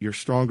of it, you're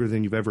stronger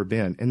than you've ever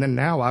been. And then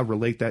now I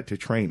relate that to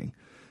training.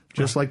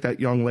 Just like that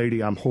young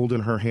lady, I'm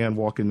holding her hand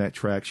walking that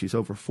track. She's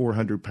over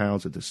 400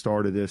 pounds at the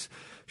start of this.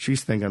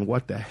 She's thinking,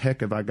 what the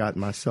heck have I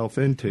gotten myself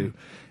into?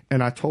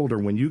 And I told her,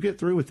 when you get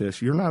through with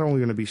this, you're not only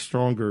going to be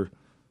stronger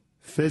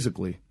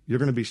physically, you're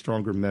going to be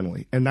stronger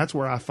mentally. And that's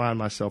where I find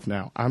myself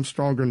now. I'm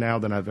stronger now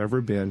than I've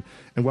ever been.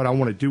 And what I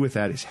want to do with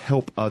that is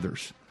help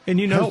others. And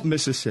help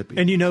Mississippi.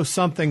 And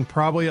something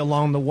probably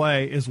along the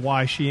way is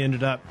why she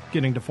ended up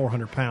getting to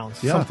 400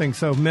 pounds. Yeah. Something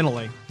so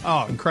mentally.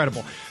 Oh,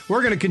 incredible.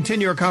 We're going to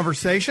continue our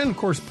conversation. Of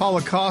course,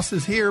 Paula Koss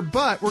is here,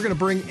 but we're going to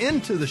bring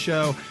into the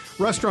show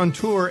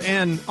restaurateur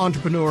and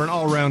entrepreneur and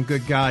all-around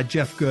good guy,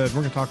 Jeff Good.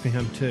 We're going to talk to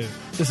him, too.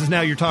 This is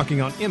Now You're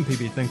Talking on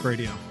MPB Think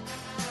Radio.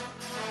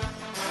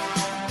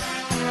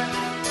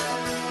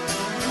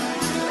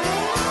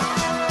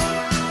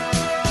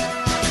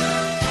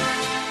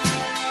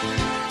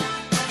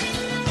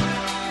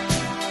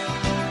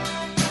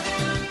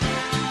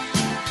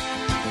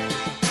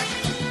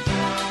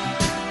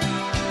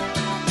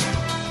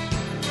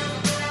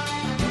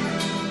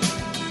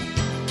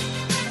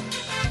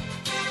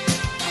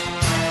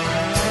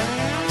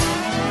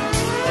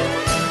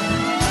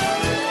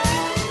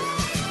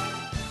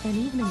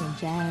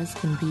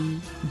 Can be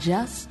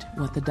just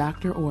what the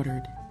doctor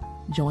ordered.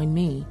 Join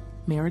me,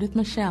 Meredith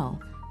Michelle,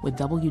 with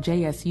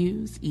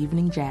WJSU's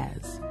Evening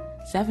Jazz,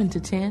 7 to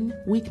 10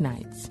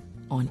 weeknights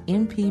on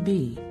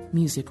MPB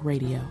Music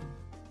Radio.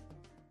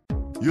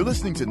 You're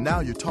listening to Now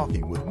You're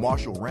Talking with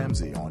Marshall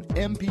Ramsey on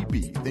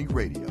MPB Think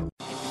Radio.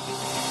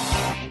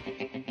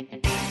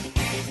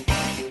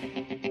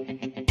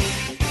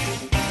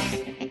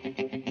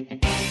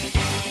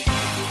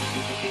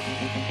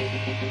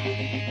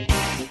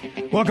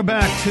 Welcome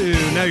back to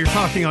Now You're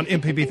Talking on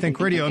MPB Think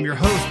Radio. I'm your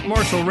host,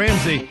 Marshall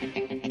Ramsey.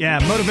 Yeah,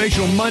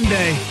 Motivational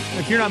Monday.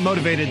 If you're not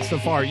motivated so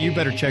far, you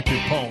better check your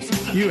pulse.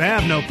 You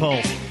have no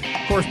pulse.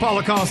 Of course,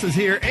 Paula Koss is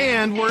here,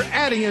 and we're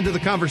adding into the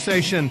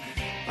conversation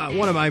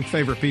one of my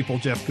favorite people,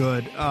 Jeff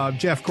Good.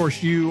 Jeff, of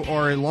course, you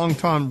are a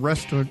long-time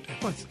restaurant.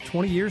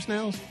 20 years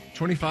now?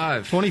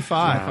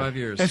 25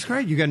 years. That's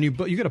great. You got a new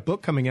book. You got a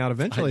book coming out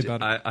eventually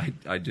about it.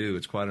 I do.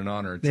 It's quite an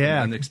honor. It's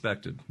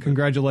unexpected.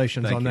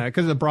 Congratulations on that.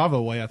 Because the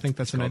Bravo Way, I think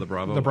that's called the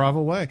Bravo. The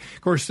Bravo Way.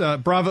 Of course,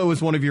 Bravo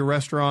is one of your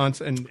restaurants,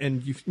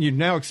 and you're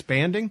now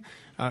expanding.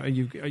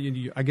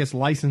 I guess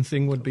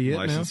licensing would be it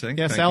now.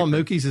 Yeah,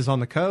 Salamukis is on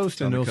the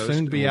coast, and it'll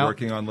soon be out. We're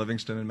working on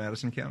Livingston and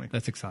Madison County.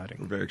 That's exciting.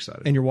 We're very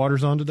excited. And your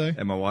water's on today?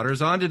 And my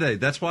water's on today.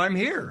 That's why I'm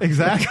here.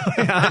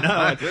 Exactly.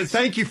 I know.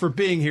 Thank you for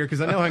being here, because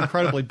I know how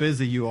incredibly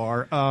busy you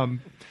are.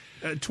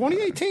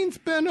 2018's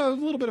been a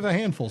little bit of a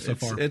handful so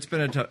far. It's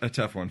been a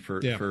tough one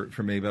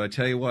for me, but I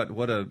tell you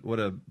what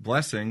a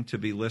blessing to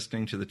be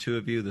listening to the two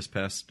of you this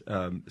past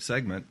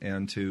segment,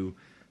 and to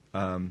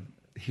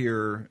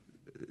hear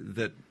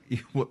that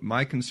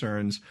my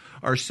concerns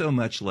are so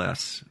much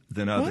less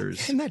than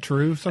others. Isn't that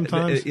true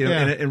sometimes?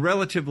 And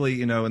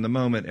relatively, in the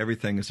moment,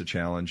 everything is a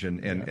challenge,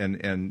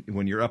 and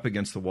when you're up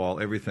against the wall,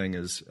 everything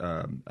is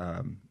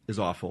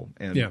awful.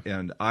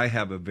 And I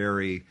have a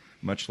very,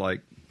 much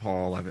like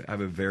Paul, I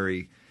have a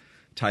very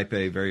type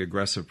A, very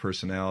aggressive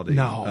personality.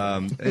 No,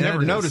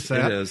 never noticed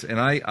that. It is, and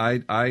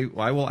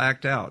I will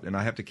act out, and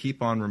I have to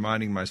keep on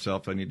reminding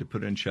myself I need to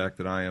put in check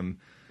that I am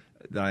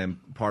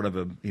part of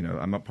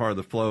I'm a part of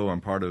the flow. I'm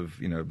part of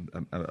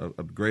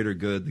a greater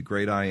good, the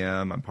great I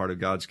am. I'm part of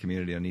God's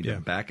community. I need to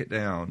back it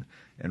down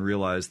and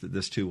realize that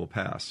this too will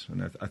pass.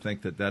 And I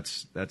think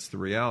that's the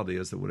reality,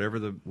 is that whatever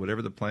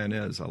the plan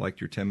is. I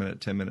liked your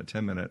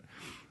 10-minute.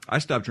 I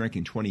stopped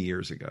drinking 20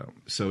 years ago.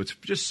 So it's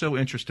just so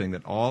interesting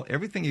that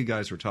everything you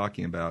guys were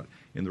talking about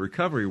in the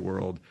recovery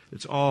world,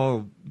 it's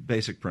all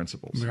basic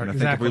principles. And I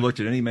think if we looked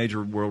at any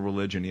major world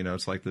religion,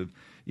 it's like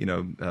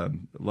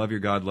love your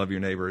God, love your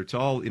neighbor. It's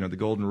all, the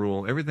golden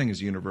rule. Everything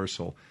is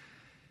universal.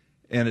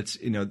 And it's,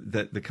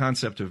 that the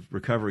concept of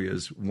recovery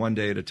is one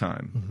day at a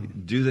time.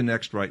 Mm-hmm. Do the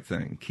next right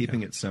thing,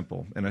 keeping it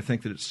simple. And I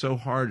think that it's so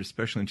hard,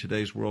 especially in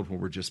today's world where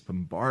we're just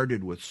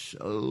bombarded with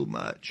so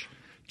much,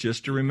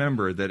 just to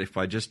remember that if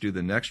I just do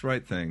the next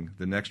right thing,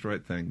 the next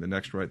right thing, the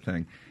next right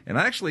thing. And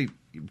I actually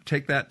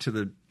take that to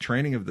the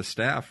training of the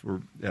staff,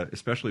 or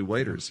especially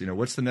waiters.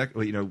 What's the next?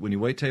 When you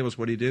wait tables,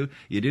 what do?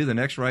 You do the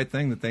next right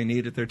thing that they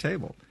need at their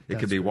table. It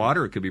could be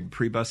water. It could be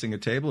pre-bussing a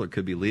table. It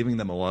could be leaving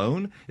them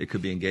alone. It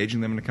could be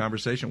engaging them in a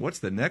conversation. What's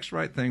the next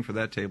right thing for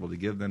that table to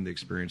give them the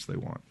experience they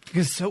want?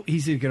 Because it's so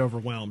easy to get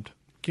overwhelmed.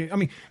 I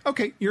mean,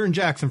 okay, you're in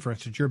Jackson, for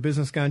instance. You're a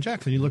business guy in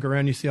Jackson. You look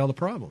around, you see all the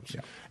problems,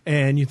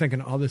 and you're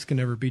thinking, "Oh, this can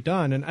never be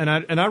done."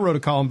 And I wrote a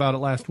column about it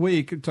last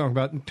week, talking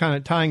about kind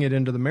of tying it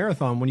into the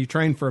marathon. When you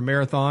train for a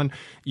marathon,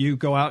 you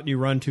go out and you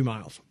run 2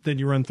 miles, then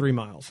you run 3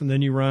 miles, and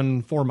then you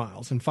run 4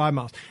 miles and 5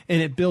 miles,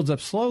 and it builds up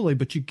slowly.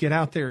 But you get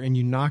out there and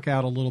you knock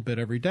out a little bit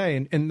every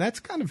day, and that's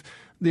kind of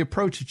the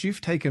approach that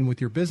you've taken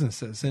with your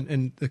businesses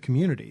and the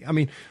community. I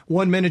mean,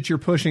 1 minute you're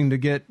pushing to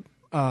get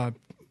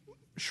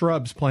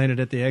shrubs planted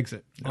at the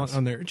exit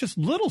on there. Just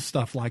little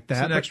stuff like that.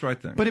 It's the next right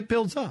thing. But it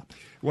builds up.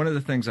 One of the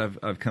things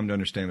I've come to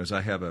understand is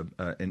I have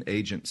an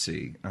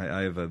agency.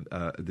 I have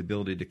the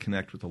ability to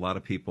connect with a lot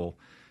of people.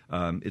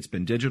 It's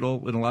been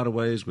digital in a lot of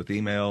ways with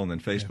email and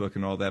then Facebook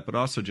and all that, but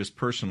also just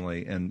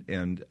personally.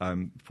 And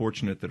I'm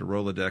fortunate that a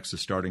Rolodex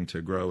is starting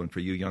to grow. And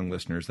for you young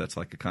listeners, that's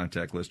like a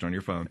contact list on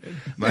your phone.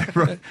 My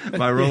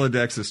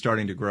Rolodex is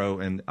starting to grow,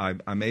 and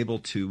I'm able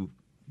to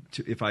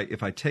if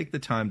I take the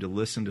time to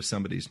listen to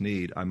somebody's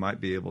need, I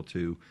might be able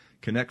to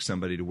connect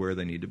somebody to where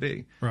they need to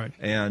be. Right.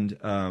 And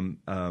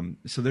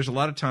so there's a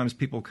lot of times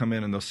people come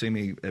in and they'll see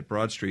me at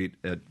Broad Street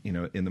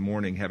in the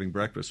morning having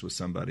breakfast with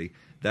somebody.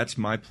 That's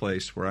my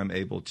place where I'm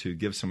able to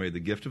give somebody the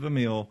gift of a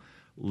meal,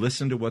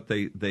 listen to what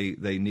they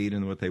need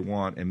and what they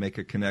want, and make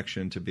a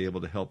connection to be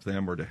able to help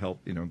them, or to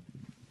help,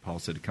 Paul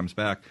said it comes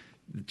back,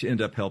 to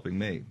end up helping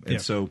me.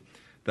 And so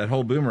that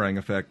whole boomerang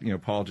effect,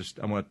 Paul,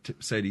 I want to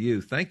say to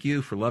you, thank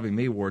you for loving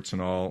me, warts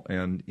and all,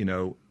 and,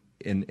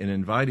 in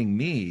inviting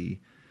me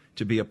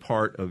to be a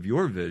part of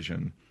your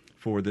vision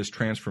for this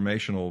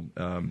transformational,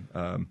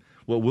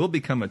 what will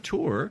become a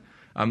tour.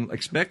 I'm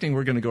expecting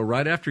we're going to go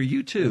right after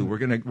you too. We're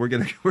going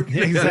to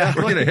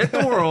hit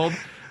the world.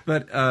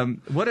 But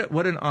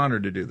what an honor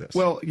to do this.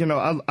 Well,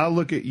 I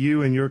look at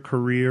you and your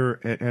career,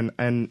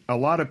 and a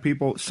lot of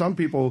people, some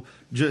people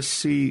just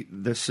see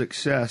the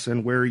success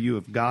and where you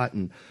have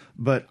gotten.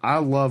 But I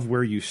love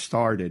where you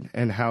started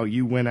and how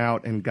you went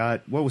out and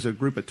got, what was it, a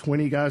group of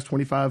 20 guys,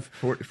 25?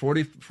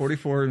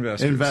 44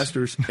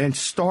 investors. And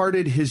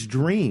started his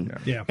dream.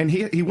 Yeah. And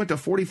he went to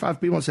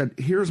 45 people and said,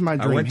 here's my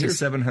dream. I went to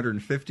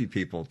 750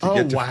 people to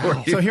get to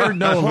 45. So here,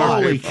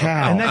 holy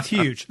cow. And that's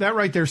huge. That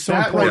right there is so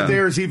important. That right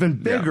there is even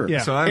bigger.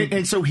 Yeah. So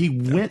and so he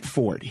went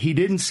for it. He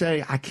didn't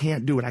say, I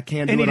can't do it. I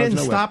can't do it. And he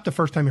didn't stop the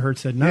first time he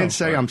said no. He didn't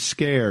say, I'm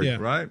scared. Yeah.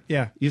 Right.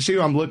 Yeah. You see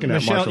who I'm looking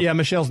at, Marshall? Yeah,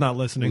 Michelle's not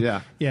listening.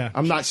 Yeah. Yeah.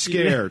 I'm not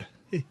scared.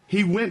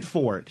 He went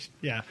for it.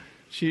 Yeah.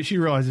 She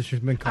realizes she's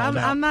been called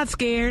out. I'm not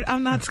scared.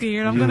 I'm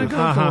going to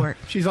go for it.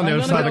 She's on the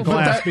other side of the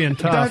glass being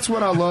tough. That's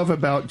what I love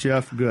about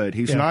Jeff Good.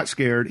 He's not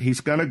scared.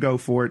 He's going to go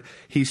for it.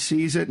 He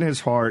sees it in his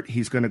heart.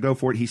 He's going to go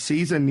for it. He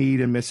sees a need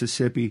in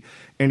Mississippi,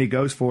 and he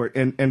goes for it.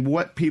 And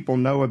what people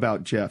know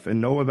about Jeff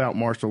and know about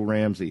Marshall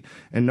Ramsey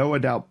and know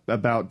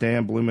about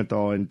Dan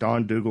Blumenthal and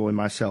Don Dougal and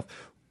myself,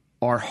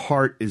 our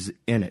heart is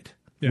in it.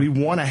 Yeah. We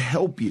want to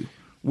help you.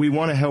 We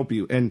want to help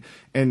you.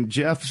 And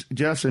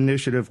Jeff's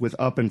initiative with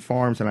Up and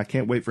Farms, and I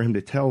can't wait for him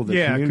to tell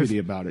the community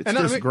about it. It's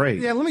just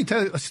great. Yeah, let me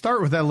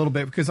start with that a little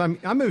bit, because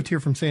I moved here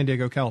from San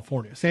Diego,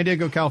 California. San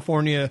Diego,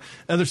 California,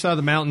 other side of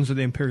the mountains of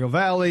the Imperial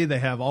Valley. They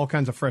have all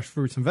kinds of fresh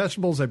fruits and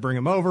vegetables. They bring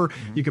them over.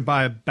 Mm-hmm. You could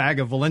buy a bag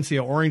of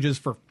Valencia oranges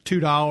for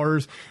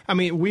 $2. I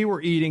mean, we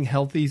were eating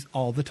healthies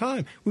all the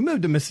time. We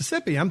moved to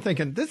Mississippi. I'm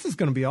thinking, this is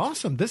going to be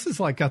awesome. This is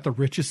like got the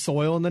richest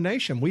soil in the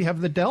nation. We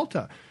have the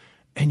Delta.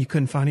 And you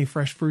couldn't find any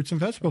fresh fruits and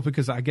vegetables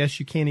because I guess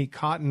you can't eat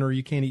cotton or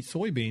you can't eat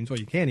soybeans. Well,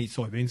 you can eat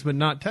soybeans, but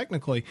not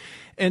technically.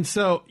 And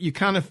so you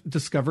kind of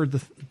discovered the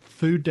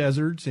food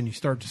deserts, and you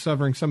start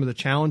discovering some of the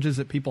challenges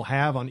that people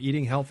have on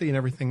eating healthy and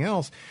everything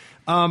else.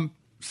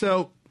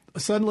 So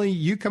suddenly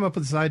you come up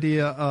with this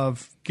idea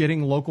of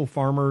getting local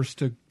farmers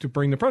to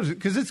bring the produce,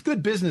 because it's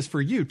good business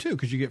for you too,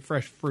 because you get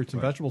fresh fruits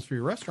and vegetables for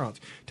your restaurants.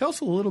 Tell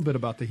us a little bit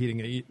about the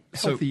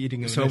healthy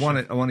eating initiative. So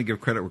I want to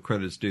give credit where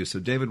credit is due. So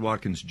David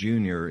Watkins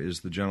Jr. is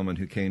the gentleman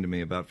who came to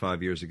me about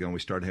 5 years ago, and we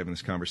started having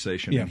this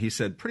conversation. Yeah. And he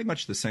said pretty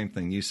much the same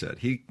thing you said.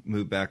 He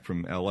moved back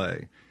from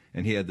L.A.,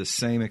 and he had the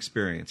same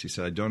experience. He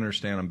said, I don't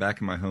understand. I'm back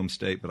in my home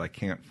state, but I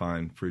can't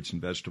find fruits and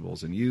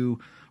vegetables. And you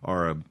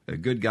are a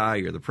good guy.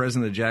 You're the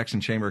president of the Jackson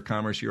Chamber of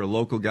Commerce. You're a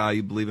local guy.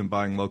 You believe in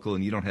buying local,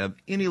 and you don't have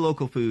any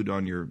local food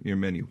on your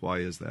menu. Why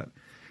is that?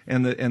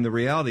 And the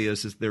reality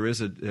is there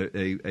is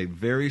a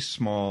very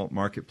small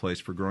marketplace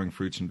for growing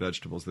fruits and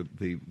vegetables.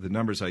 The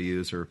numbers I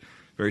use are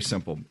very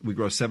simple. We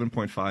grow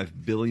 $7.5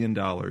 billion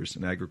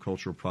in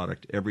agricultural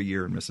product every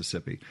year in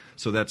Mississippi.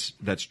 So that's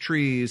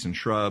trees and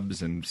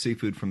shrubs and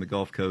seafood from the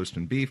Gulf Coast,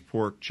 and beef,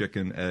 pork,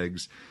 chicken,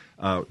 eggs,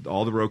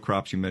 all the row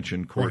crops you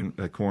mentioned,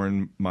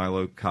 corn,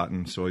 milo,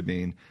 cotton,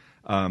 soybean,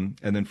 and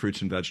then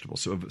fruits and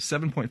vegetables. So of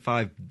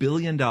 $7.5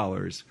 billion,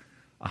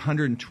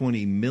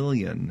 120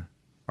 million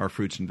are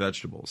fruits and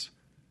vegetables.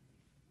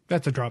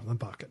 That's a drop in the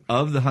bucket.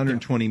 Of the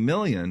 120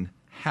 million,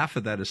 half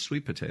of that is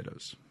sweet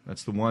potatoes.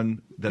 That's the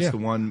one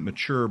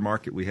mature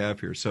market we have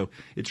here. So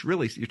it's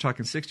really, you're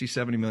talking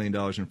 $60-70 million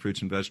in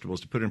fruits and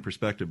vegetables. To put it in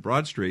perspective,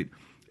 Broad Street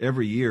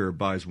every year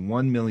buys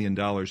 $1 million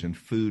in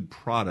food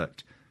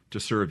product to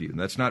serve you. And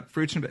that's not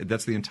fruits and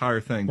that's the entire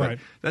thing. But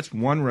that's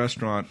one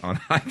restaurant on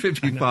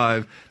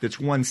I-55 that's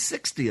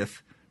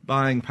 1/60th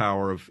buying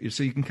power of.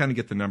 So you can kind of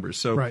get the numbers.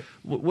 So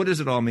what does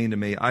it all mean to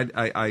me?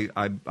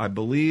 I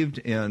believed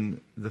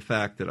in the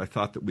fact that I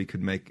thought that we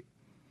could make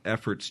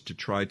efforts to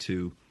try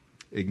to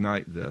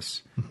ignite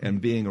this. And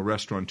being a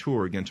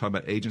restaurateur, again, talking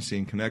about agency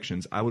and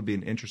connections, I would be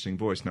an interesting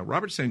voice. Now,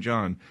 Robert St.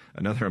 John,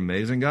 another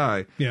amazing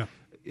guy. Yeah.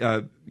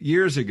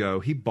 Years ago,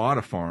 he bought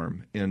a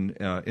farm in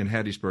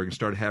Hattiesburg and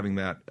started having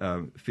that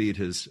feed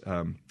his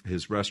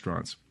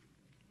restaurants.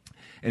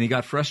 And he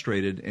got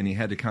frustrated, and he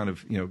had to kind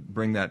of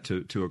bring that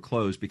to a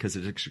close because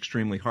it's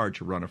extremely hard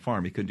to run a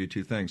farm. He couldn't do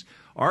two things.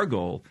 Our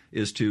goal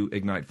is to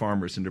ignite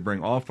farmers and to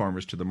bring all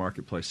farmers to the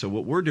marketplace. So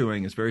what we're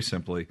doing is very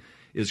simply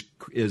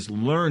is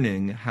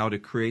learning how to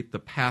create the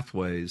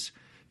pathways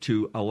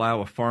to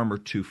allow a farmer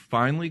to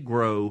finally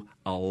grow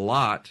a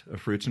lot of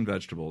fruits and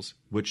vegetables,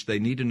 which they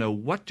need to know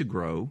what to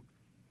grow,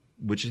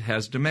 which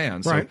has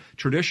demand. So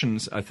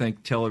traditions, I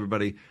think, tell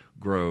everybody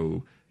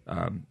grow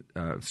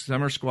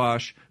summer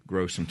squash,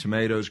 grow some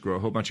tomatoes, grow a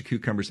whole bunch of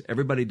cucumbers.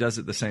 Everybody does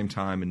it at the same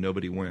time, and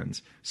nobody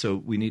wins. So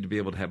we need to be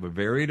able to have a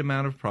varied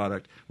amount of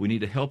product. We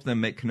need to help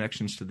them make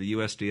connections to the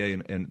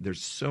USDA, and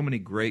there's so many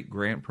great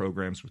grant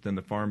programs within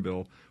the Farm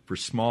Bill for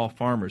small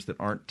farmers that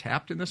aren't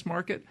tapped in this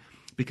market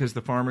because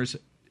the farmers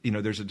 –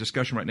 there's a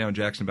discussion right now in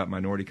Jackson about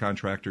minority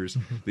contractors.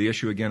 The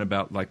issue, again,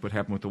 about like what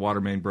happened with the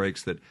water main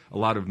breaks, that a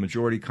lot of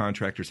majority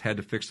contractors had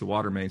to fix the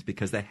water mains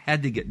because they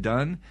had to get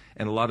done,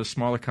 and a lot of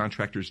smaller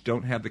contractors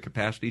don't have the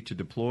capacity to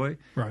deploy.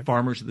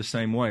 Farmers are the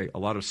same way. A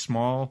lot of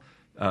small,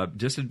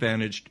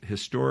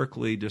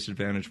 historically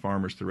disadvantaged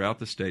farmers throughout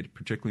the state,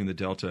 particularly in the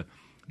Delta,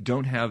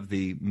 don't have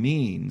the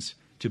means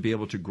to be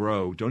able to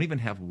grow, don't even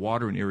have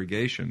water and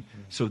irrigation.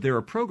 So there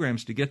are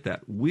programs to get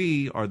that.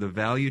 We are the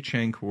value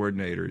chain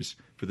coordinators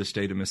for the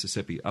state of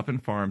Mississippi. Up in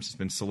Farms has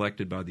been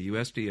selected by the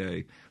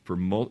USDA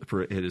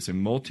for it is a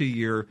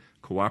multi-year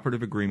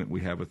cooperative agreement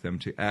we have with them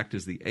to act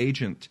as the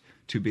agent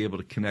to be able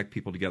to connect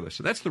people together.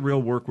 So that's the real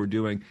work we're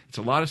doing. It's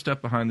a lot of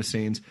stuff behind the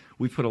scenes.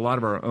 We put a lot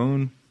of our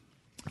own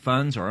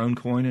funds, our own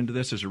coin into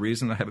this. There's a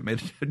reason I haven't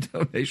made a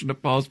donation to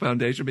Paul's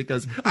Foundation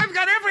because I've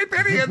got every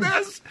penny in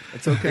this.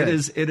 It's okay.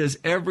 It is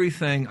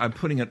everything. I'm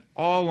putting it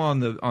all on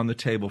the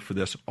table for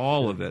this,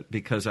 all of it,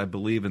 because I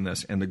believe in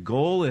this. And the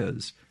goal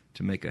is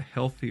to make a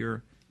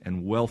healthier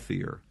and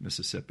wealthier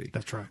Mississippi.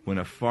 That's right. When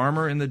a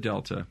farmer in the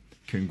Delta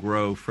can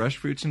grow fresh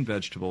fruits and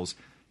vegetables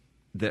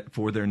that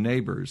for their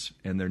neighbors,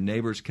 and their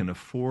neighbors can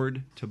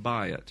afford to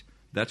buy it,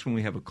 that's when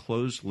we have a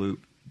closed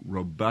loop,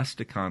 robust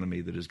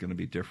economy that is going to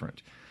be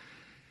different.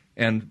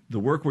 And the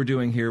work we're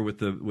doing here with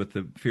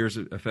the Fears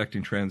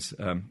Affecting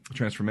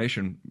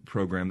Transformation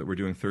program that we're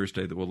doing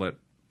Thursday, that we'll let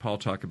Paul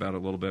talk about a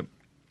little bit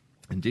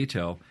in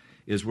detail,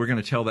 is we're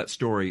going to tell that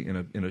story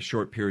in a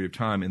short period of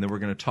time, and then we're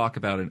going to talk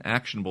about an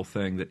actionable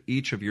thing that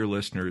each of your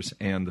listeners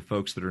and the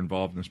folks that are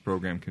involved in this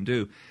program can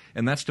do,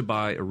 and that's to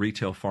buy a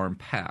retail farm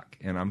pack.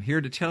 And I'm here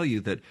to tell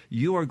you that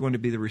you are going to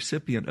be the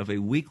recipient of a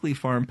weekly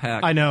farm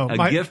pack. I know.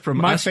 Gift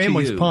from us to you. My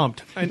family's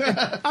pumped. And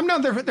I'm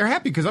not there. They're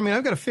happy because, I've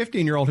got a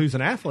 15-year-old who's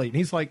an athlete, and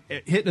he's like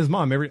hitting his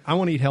mom I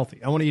want to eat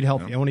healthy. I want to eat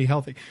healthy. I want to eat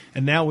healthy.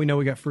 And now we know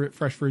we got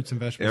fresh fruits and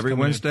vegetables every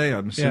Wednesday.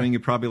 I'm assuming you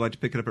probably like to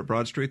pick it up at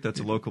Broad Street. That's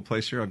a local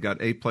place here. I've got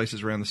 8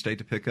 places around the state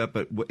to pick up.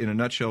 But in a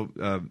nutshell,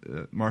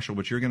 Marshall,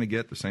 what you're going to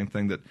get, the same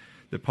thing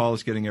that Paul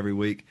is getting every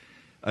week,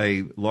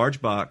 a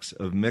large box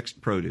of mixed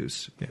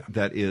produce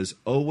that is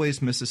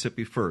always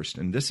Mississippi first.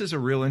 And this is a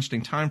real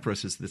interesting time for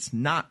us. It's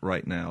not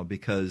right now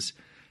because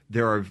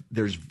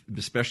there's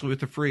especially with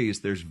the freeze,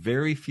 there's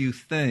very few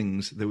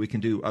things that we can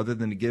do other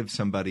than to give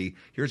somebody,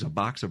 here's a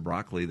box of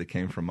broccoli that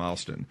came from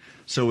Milestone.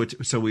 So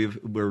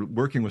we're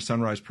working with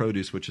Sunrise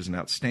Produce, which is an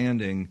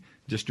outstanding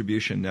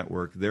distribution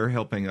network. They're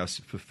helping us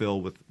fulfill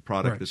with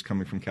product that's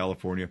coming from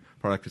California,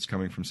 product that's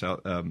coming from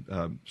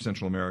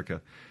Central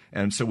America.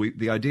 And so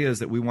the idea is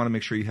that we want to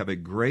make sure you have a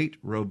great,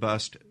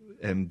 robust,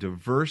 and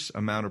diverse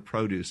amount of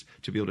produce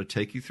to be able to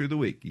take you through the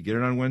week. You get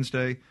it on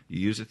Wednesday, you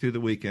use it through the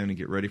weekend, and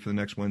get ready for the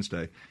next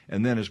Wednesday.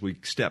 And then as we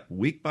step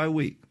week by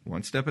week,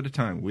 one step at a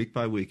time, week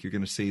by week, you're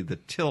going to see the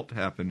tilt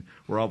happen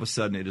where all of a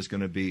sudden it is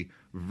going to be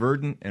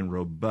verdant and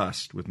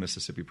robust with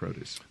Mississippi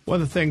produce.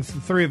 One of the things the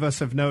three of us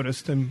have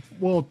noticed, and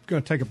we're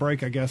going to take a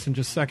break, I guess, in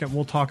just a second.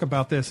 We'll talk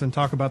about this and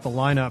talk about the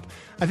lineup.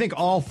 I think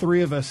all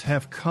three of us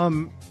have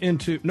come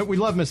into – we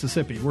love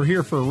Mississippi. We're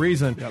here for a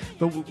reason. Yep.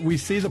 But we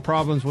see the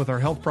problems with our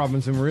health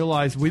problems and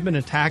realize we've been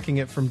attacking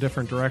it from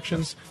different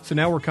directions. So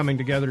now we're coming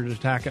together to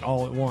attack it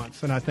all at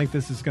once. And I think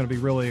this is going to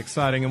be really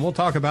exciting. And we'll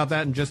talk about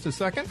that in just a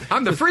second.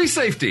 I'm the free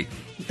safety.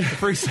 The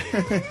free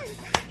safety.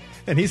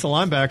 And he's a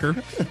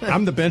linebacker.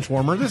 I'm the bench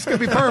warmer. This is going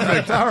to be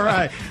perfect. All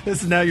right.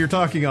 This is Now You're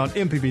Talking on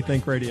MPB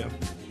Think Radio.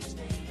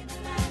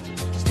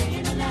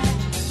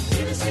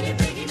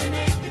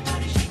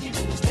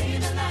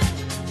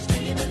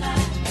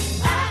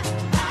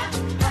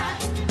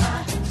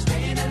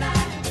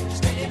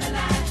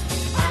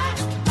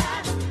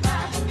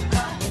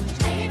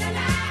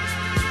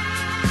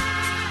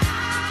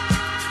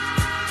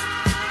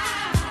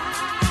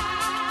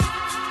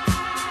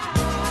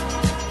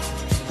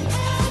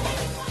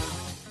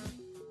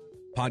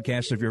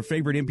 Podcasts of your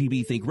favorite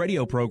MPB Think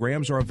Radio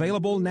programs are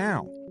available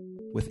now.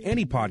 With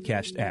any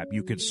podcast app,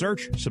 you can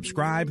search,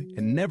 subscribe,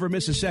 and never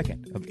miss a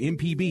second of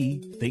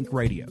MPB Think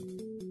Radio.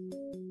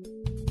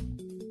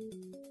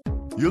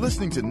 You're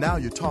listening to Now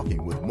You're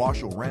Talking with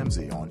Marshall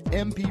Ramsey on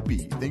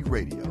MPB Think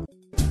Radio.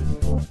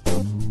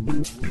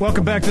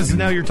 Welcome back. This is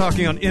Now You're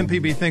Talking on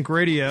MPB Think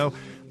Radio.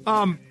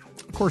 Of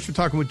course, we're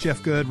talking with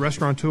Jeff Good,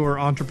 restaurateur,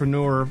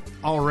 entrepreneur,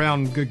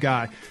 all-around good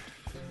guy.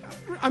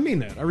 I mean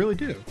that. I really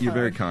do. You're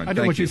very kind. I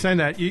don't want you saying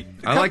that.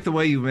 I like the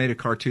way you made a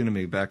cartoon of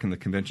me back in the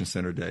convention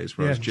center days.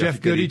 Where I was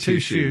Jeff Goody Two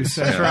Shoes.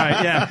 That's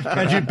right. Yeah,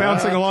 had you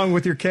bouncing along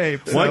with your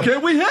cape. So. Why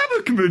can't we have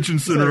a convention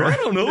center? I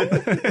don't know.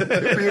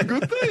 That'd be a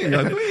good thing,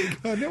 I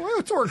think. Well,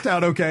 it's worked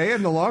out okay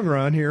in the long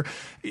run here.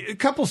 A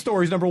couple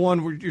stories. Number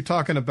one, you're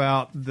talking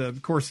about the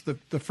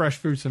fresh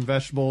fruits and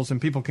vegetables, and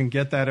people can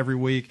get that every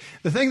week.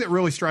 The thing that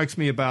really strikes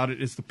me about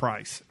it is the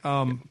price.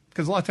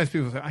 Because a lot of times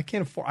people say, I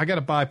can't afford, I got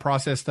to buy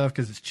processed stuff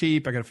because it's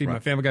cheap. I got to feed my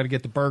family. I got to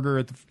get the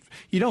burger.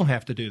 You don't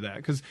have to do that.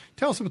 Because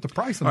tell us about the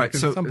price on it,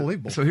 because it's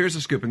unbelievable. So here's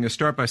the scoop. I'm going to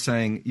start by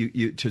saying,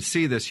 you to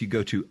see this, you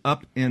go to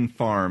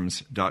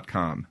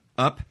upinfarms.com.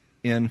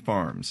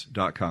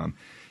 Upinfarms.com.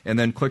 And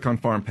then click on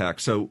Farm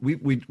Pack. So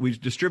we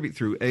distribute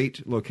through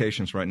 8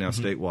 locations right now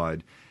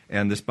statewide.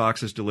 And this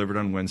box is delivered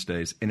on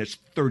Wednesdays. And it's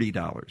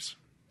 $30.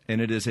 And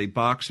it is a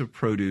box of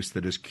produce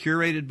that is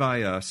curated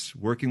by us,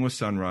 working with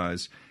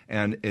Sunrise,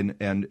 and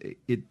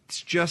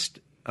it's just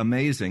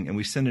amazing. And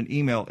we send an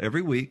email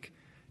every week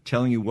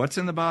telling you what's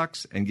in the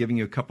box and giving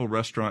you a couple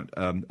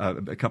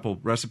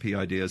recipe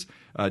ideas.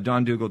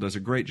 Don Dougal does a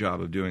great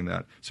job of doing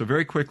that. So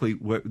very quickly,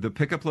 the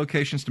pickup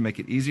locations to make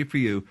it easy for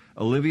you: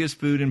 Olivia's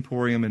Food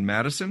Emporium in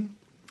Madison.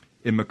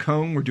 In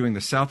Macomb, we're doing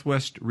the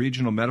Southwest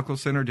Regional Medical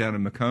Center down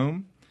in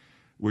Macomb.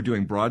 We're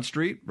doing Broad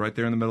Street, right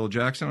there in the middle of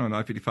Jackson on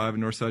I-55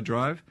 and Northside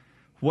Drive.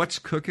 What's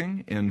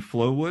Cooking in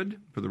Flowood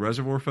for the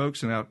Reservoir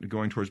folks and out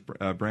going towards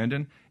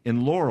Brandon.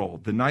 In Laurel,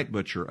 The Night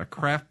Butcher, a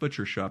craft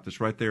butcher shop that's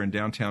right there in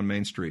downtown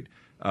Main Street.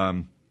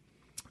 Flowood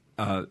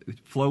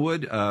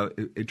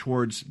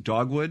towards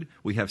Dogwood,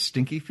 we have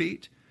Stinky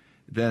Feet.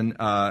 Then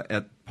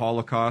at Paul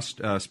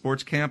Lacoste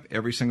Sports Camp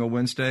every single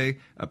Wednesday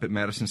up at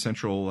Madison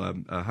Central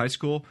High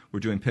School, we're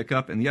doing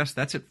pickup. And yes,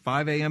 that's at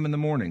 5 a.m. in the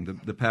morning.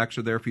 The packs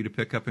are there for you to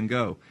pick up and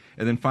go.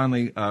 And then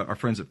finally, our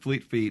friends at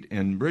Fleet Feet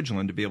in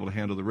Ridgeland to be able to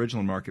handle the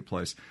Ridgeland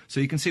marketplace. So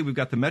you can see we've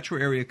got the metro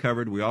area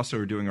covered. We also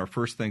are doing our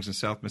first things in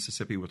South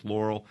Mississippi with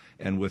Laurel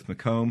and with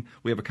Macomb.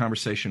 We have a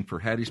conversation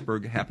for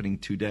Hattiesburg happening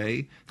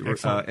today.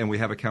 And we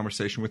have a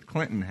conversation with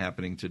Clinton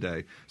happening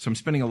today. So I'm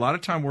spending a lot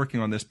of time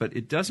working on this, but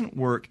it doesn't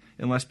work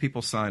unless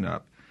people sign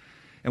up.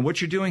 And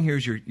what you're doing here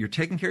is you're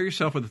taking care of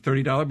yourself with a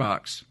 $30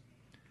 box,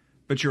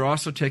 but you're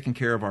also taking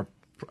care of our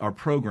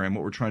program,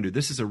 what we're trying to do.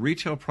 This is a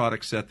retail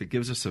product set that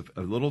gives us a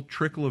little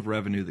trickle of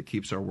revenue that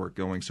keeps our work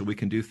going, so we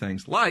can do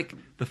things like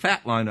the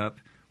fat lineup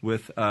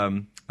with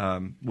Paul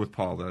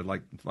that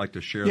I'd like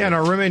to share. Yeah, in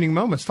our remaining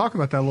moments, talk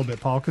about that a little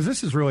bit, Paul, because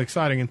this is really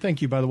exciting. And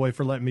thank you, by the way,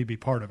 for letting me be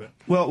part of it.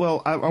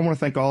 Well, I want to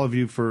thank all of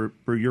you for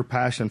your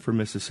passion for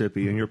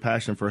Mississippi and your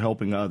passion for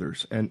helping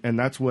others. And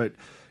that's what,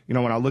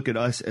 when I look at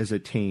us as a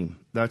team,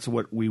 that's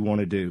what we want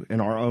to do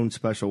in our own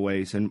special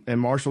ways. And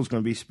Marshall's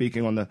going to be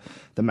speaking on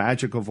the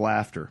magic of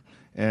laughter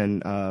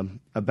and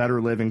a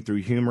better living through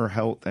humor,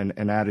 health,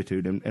 and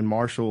attitude. And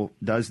Marshall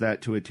does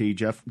that to a T.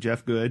 Jeff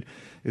Good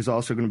is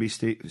also going to be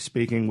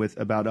speaking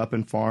about Up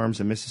in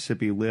Farms and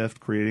Mississippi Lift,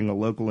 creating a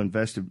local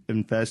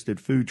invested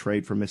food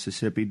trade for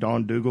Mississippi.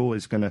 Don Dougal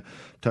is going to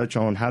touch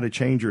on how to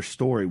change your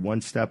story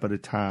one step at a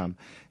time.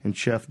 And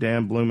Chef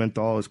Dan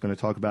Blumenthal is going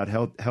to talk about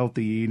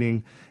healthy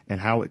eating and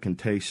how it can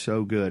taste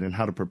so good and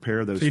how to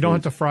prepare those. So you don't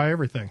have to fry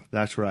everything.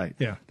 That's right.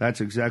 Yeah. That's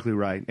exactly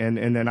right.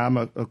 And then I'm,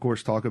 of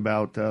course, talk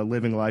about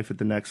living life at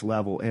the next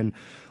level. And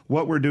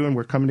what we're doing,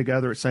 we're coming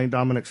together at St.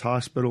 Dominic's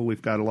Hospital.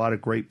 We've got a lot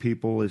of great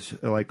people,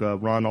 like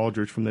Ron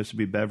Aldridge from the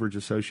Mississippi Beverage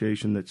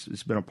Association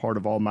that's been a part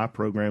of all my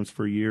programs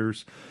for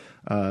years.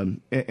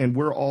 And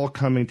we're all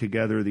coming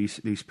together,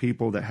 these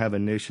people that have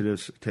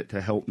initiatives to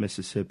help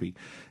Mississippi.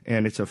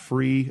 And it's a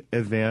free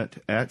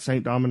event at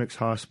St. Dominic's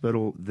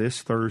Hospital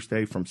this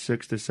Thursday from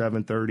 6 to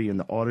 7:30 in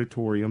the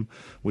auditorium,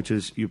 which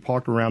is you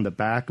park around the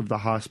back of the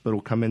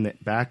hospital, come in the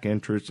back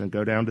entrance and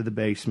go down to the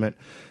basement.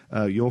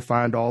 You'll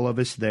find all of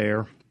us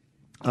there.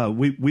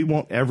 We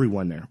want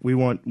everyone there. We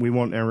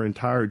want our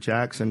entire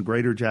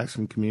greater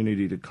Jackson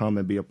community to come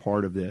and be a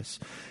part of this.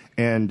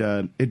 And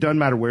it doesn't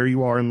matter where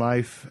you are in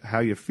life, how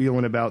you're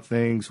feeling about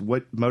things,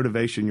 what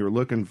motivation you're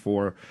looking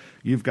for.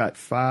 You've got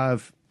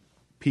 5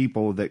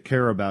 people that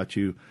care about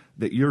you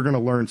that you're going to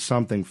learn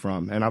something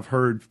from. And I've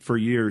heard for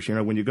years,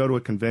 when you go to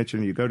a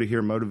convention, you go to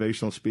hear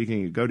motivational speaking,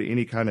 you go to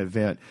any kind of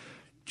event,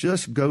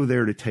 just go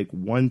there to take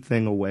one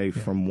thing away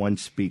from one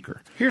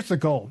speaker. Here's the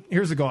goal.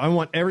 I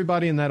want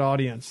everybody in that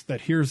audience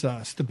that hears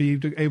us to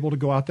be able to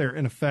go out there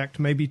and affect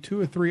maybe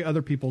 2 or 3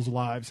 other people's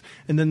lives.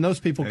 And then those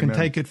people can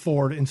take it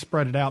forward and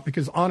spread it out.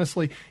 Because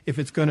honestly, if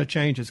it's going to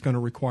change, it's going to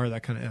require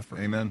that kind of effort.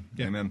 Amen.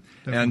 Yeah, Amen.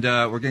 definitely.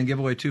 And we're going to give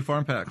away 2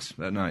 farm packs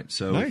that night.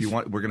 So Nice. if you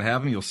want, we're going to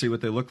have them. You'll see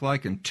what they look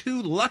like. And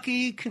 2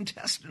 lucky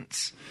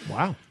contestants.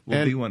 Wow.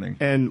 Will be winning.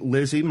 And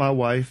Lizzie, my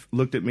wife,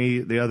 looked at me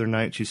the other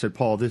night. She said,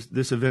 Paul,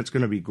 this event's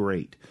going to be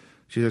great.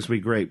 She says, it's going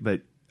to be great.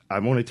 But I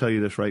want to tell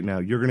you this right now.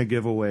 You're going to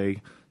give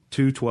away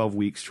 2 12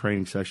 weeks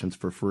training sessions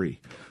for free.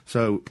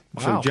 So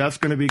Jeff's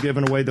going to be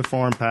giving away the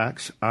farm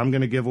packs. I'm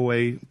going to give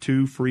away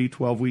 2 free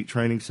 12-week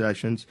training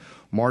sessions.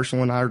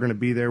 Marshall and I are going to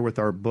be there with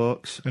our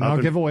books. And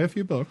I'll give away a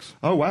few books.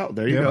 Oh, wow.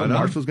 There you go.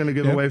 Marshall's going to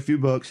give away a few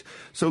books.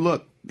 So,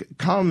 look,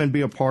 come and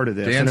be a part of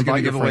this. Dan's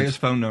going to give away his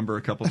phone number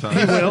a couple times.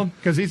 He will,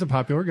 because he's a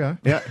popular guy.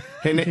 Yeah.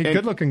 And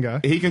good-looking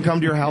guy. He can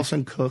come to your house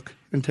and cook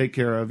and take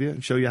care of you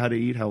and show you how to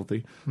eat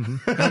healthy.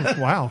 Mm-hmm.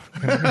 Wow.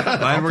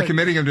 And we're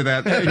committing him to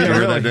that.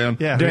 really. Dan.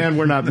 Yeah. Dan,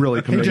 we're not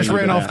really committing. He just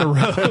ran off the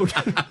road.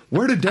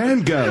 Where did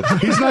Dan go?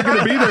 He's not going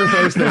to be there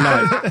Thursday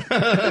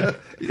night.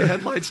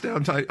 Headlights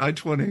down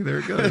I-20. There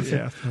it goes.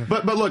 Yeah.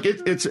 But look,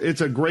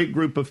 it's a great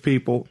group of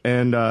people,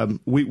 and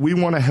we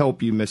want to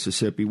help you,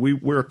 Mississippi.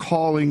 We're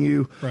calling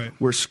you. Right.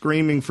 We're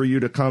screaming for you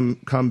to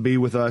come be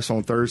with us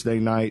on Thursday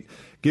night.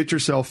 Get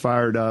yourself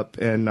fired up.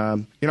 And,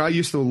 I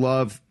used to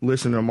love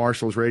listening to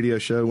Marshall's radio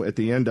show. At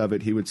the end of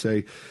it, he would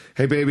say,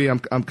 hey, baby, I'm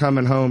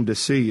coming home to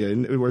see you.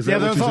 And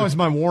that was always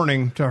my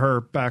warning to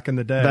her back in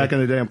the day.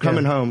 I'm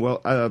coming home.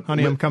 Well,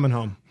 honey, I'm coming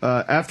home.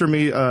 After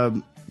me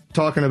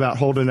talking about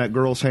holding that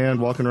girl's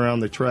hand, walking around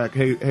the track,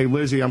 hey,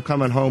 Lizzie, I'm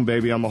coming home,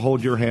 baby. I'm going to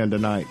hold your hand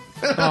tonight.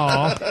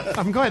 Aw,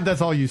 I'm glad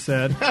that's all you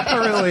said.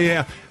 I really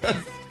am.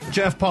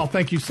 Jeff, Paul,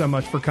 thank you so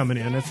much for coming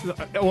in.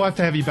 We'll have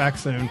to have you back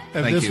soon.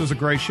 This was a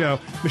great show.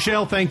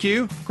 Michelle, thank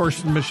you. Of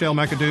course, Michelle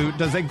McAdoo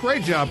does a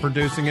great job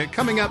producing it.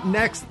 Coming up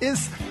next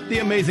is the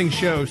amazing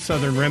show,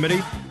 Southern Remedy.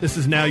 This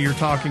is Now You're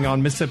Talking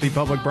on Mississippi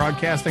Public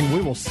Broadcasting.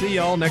 We will see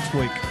y'all next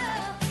week.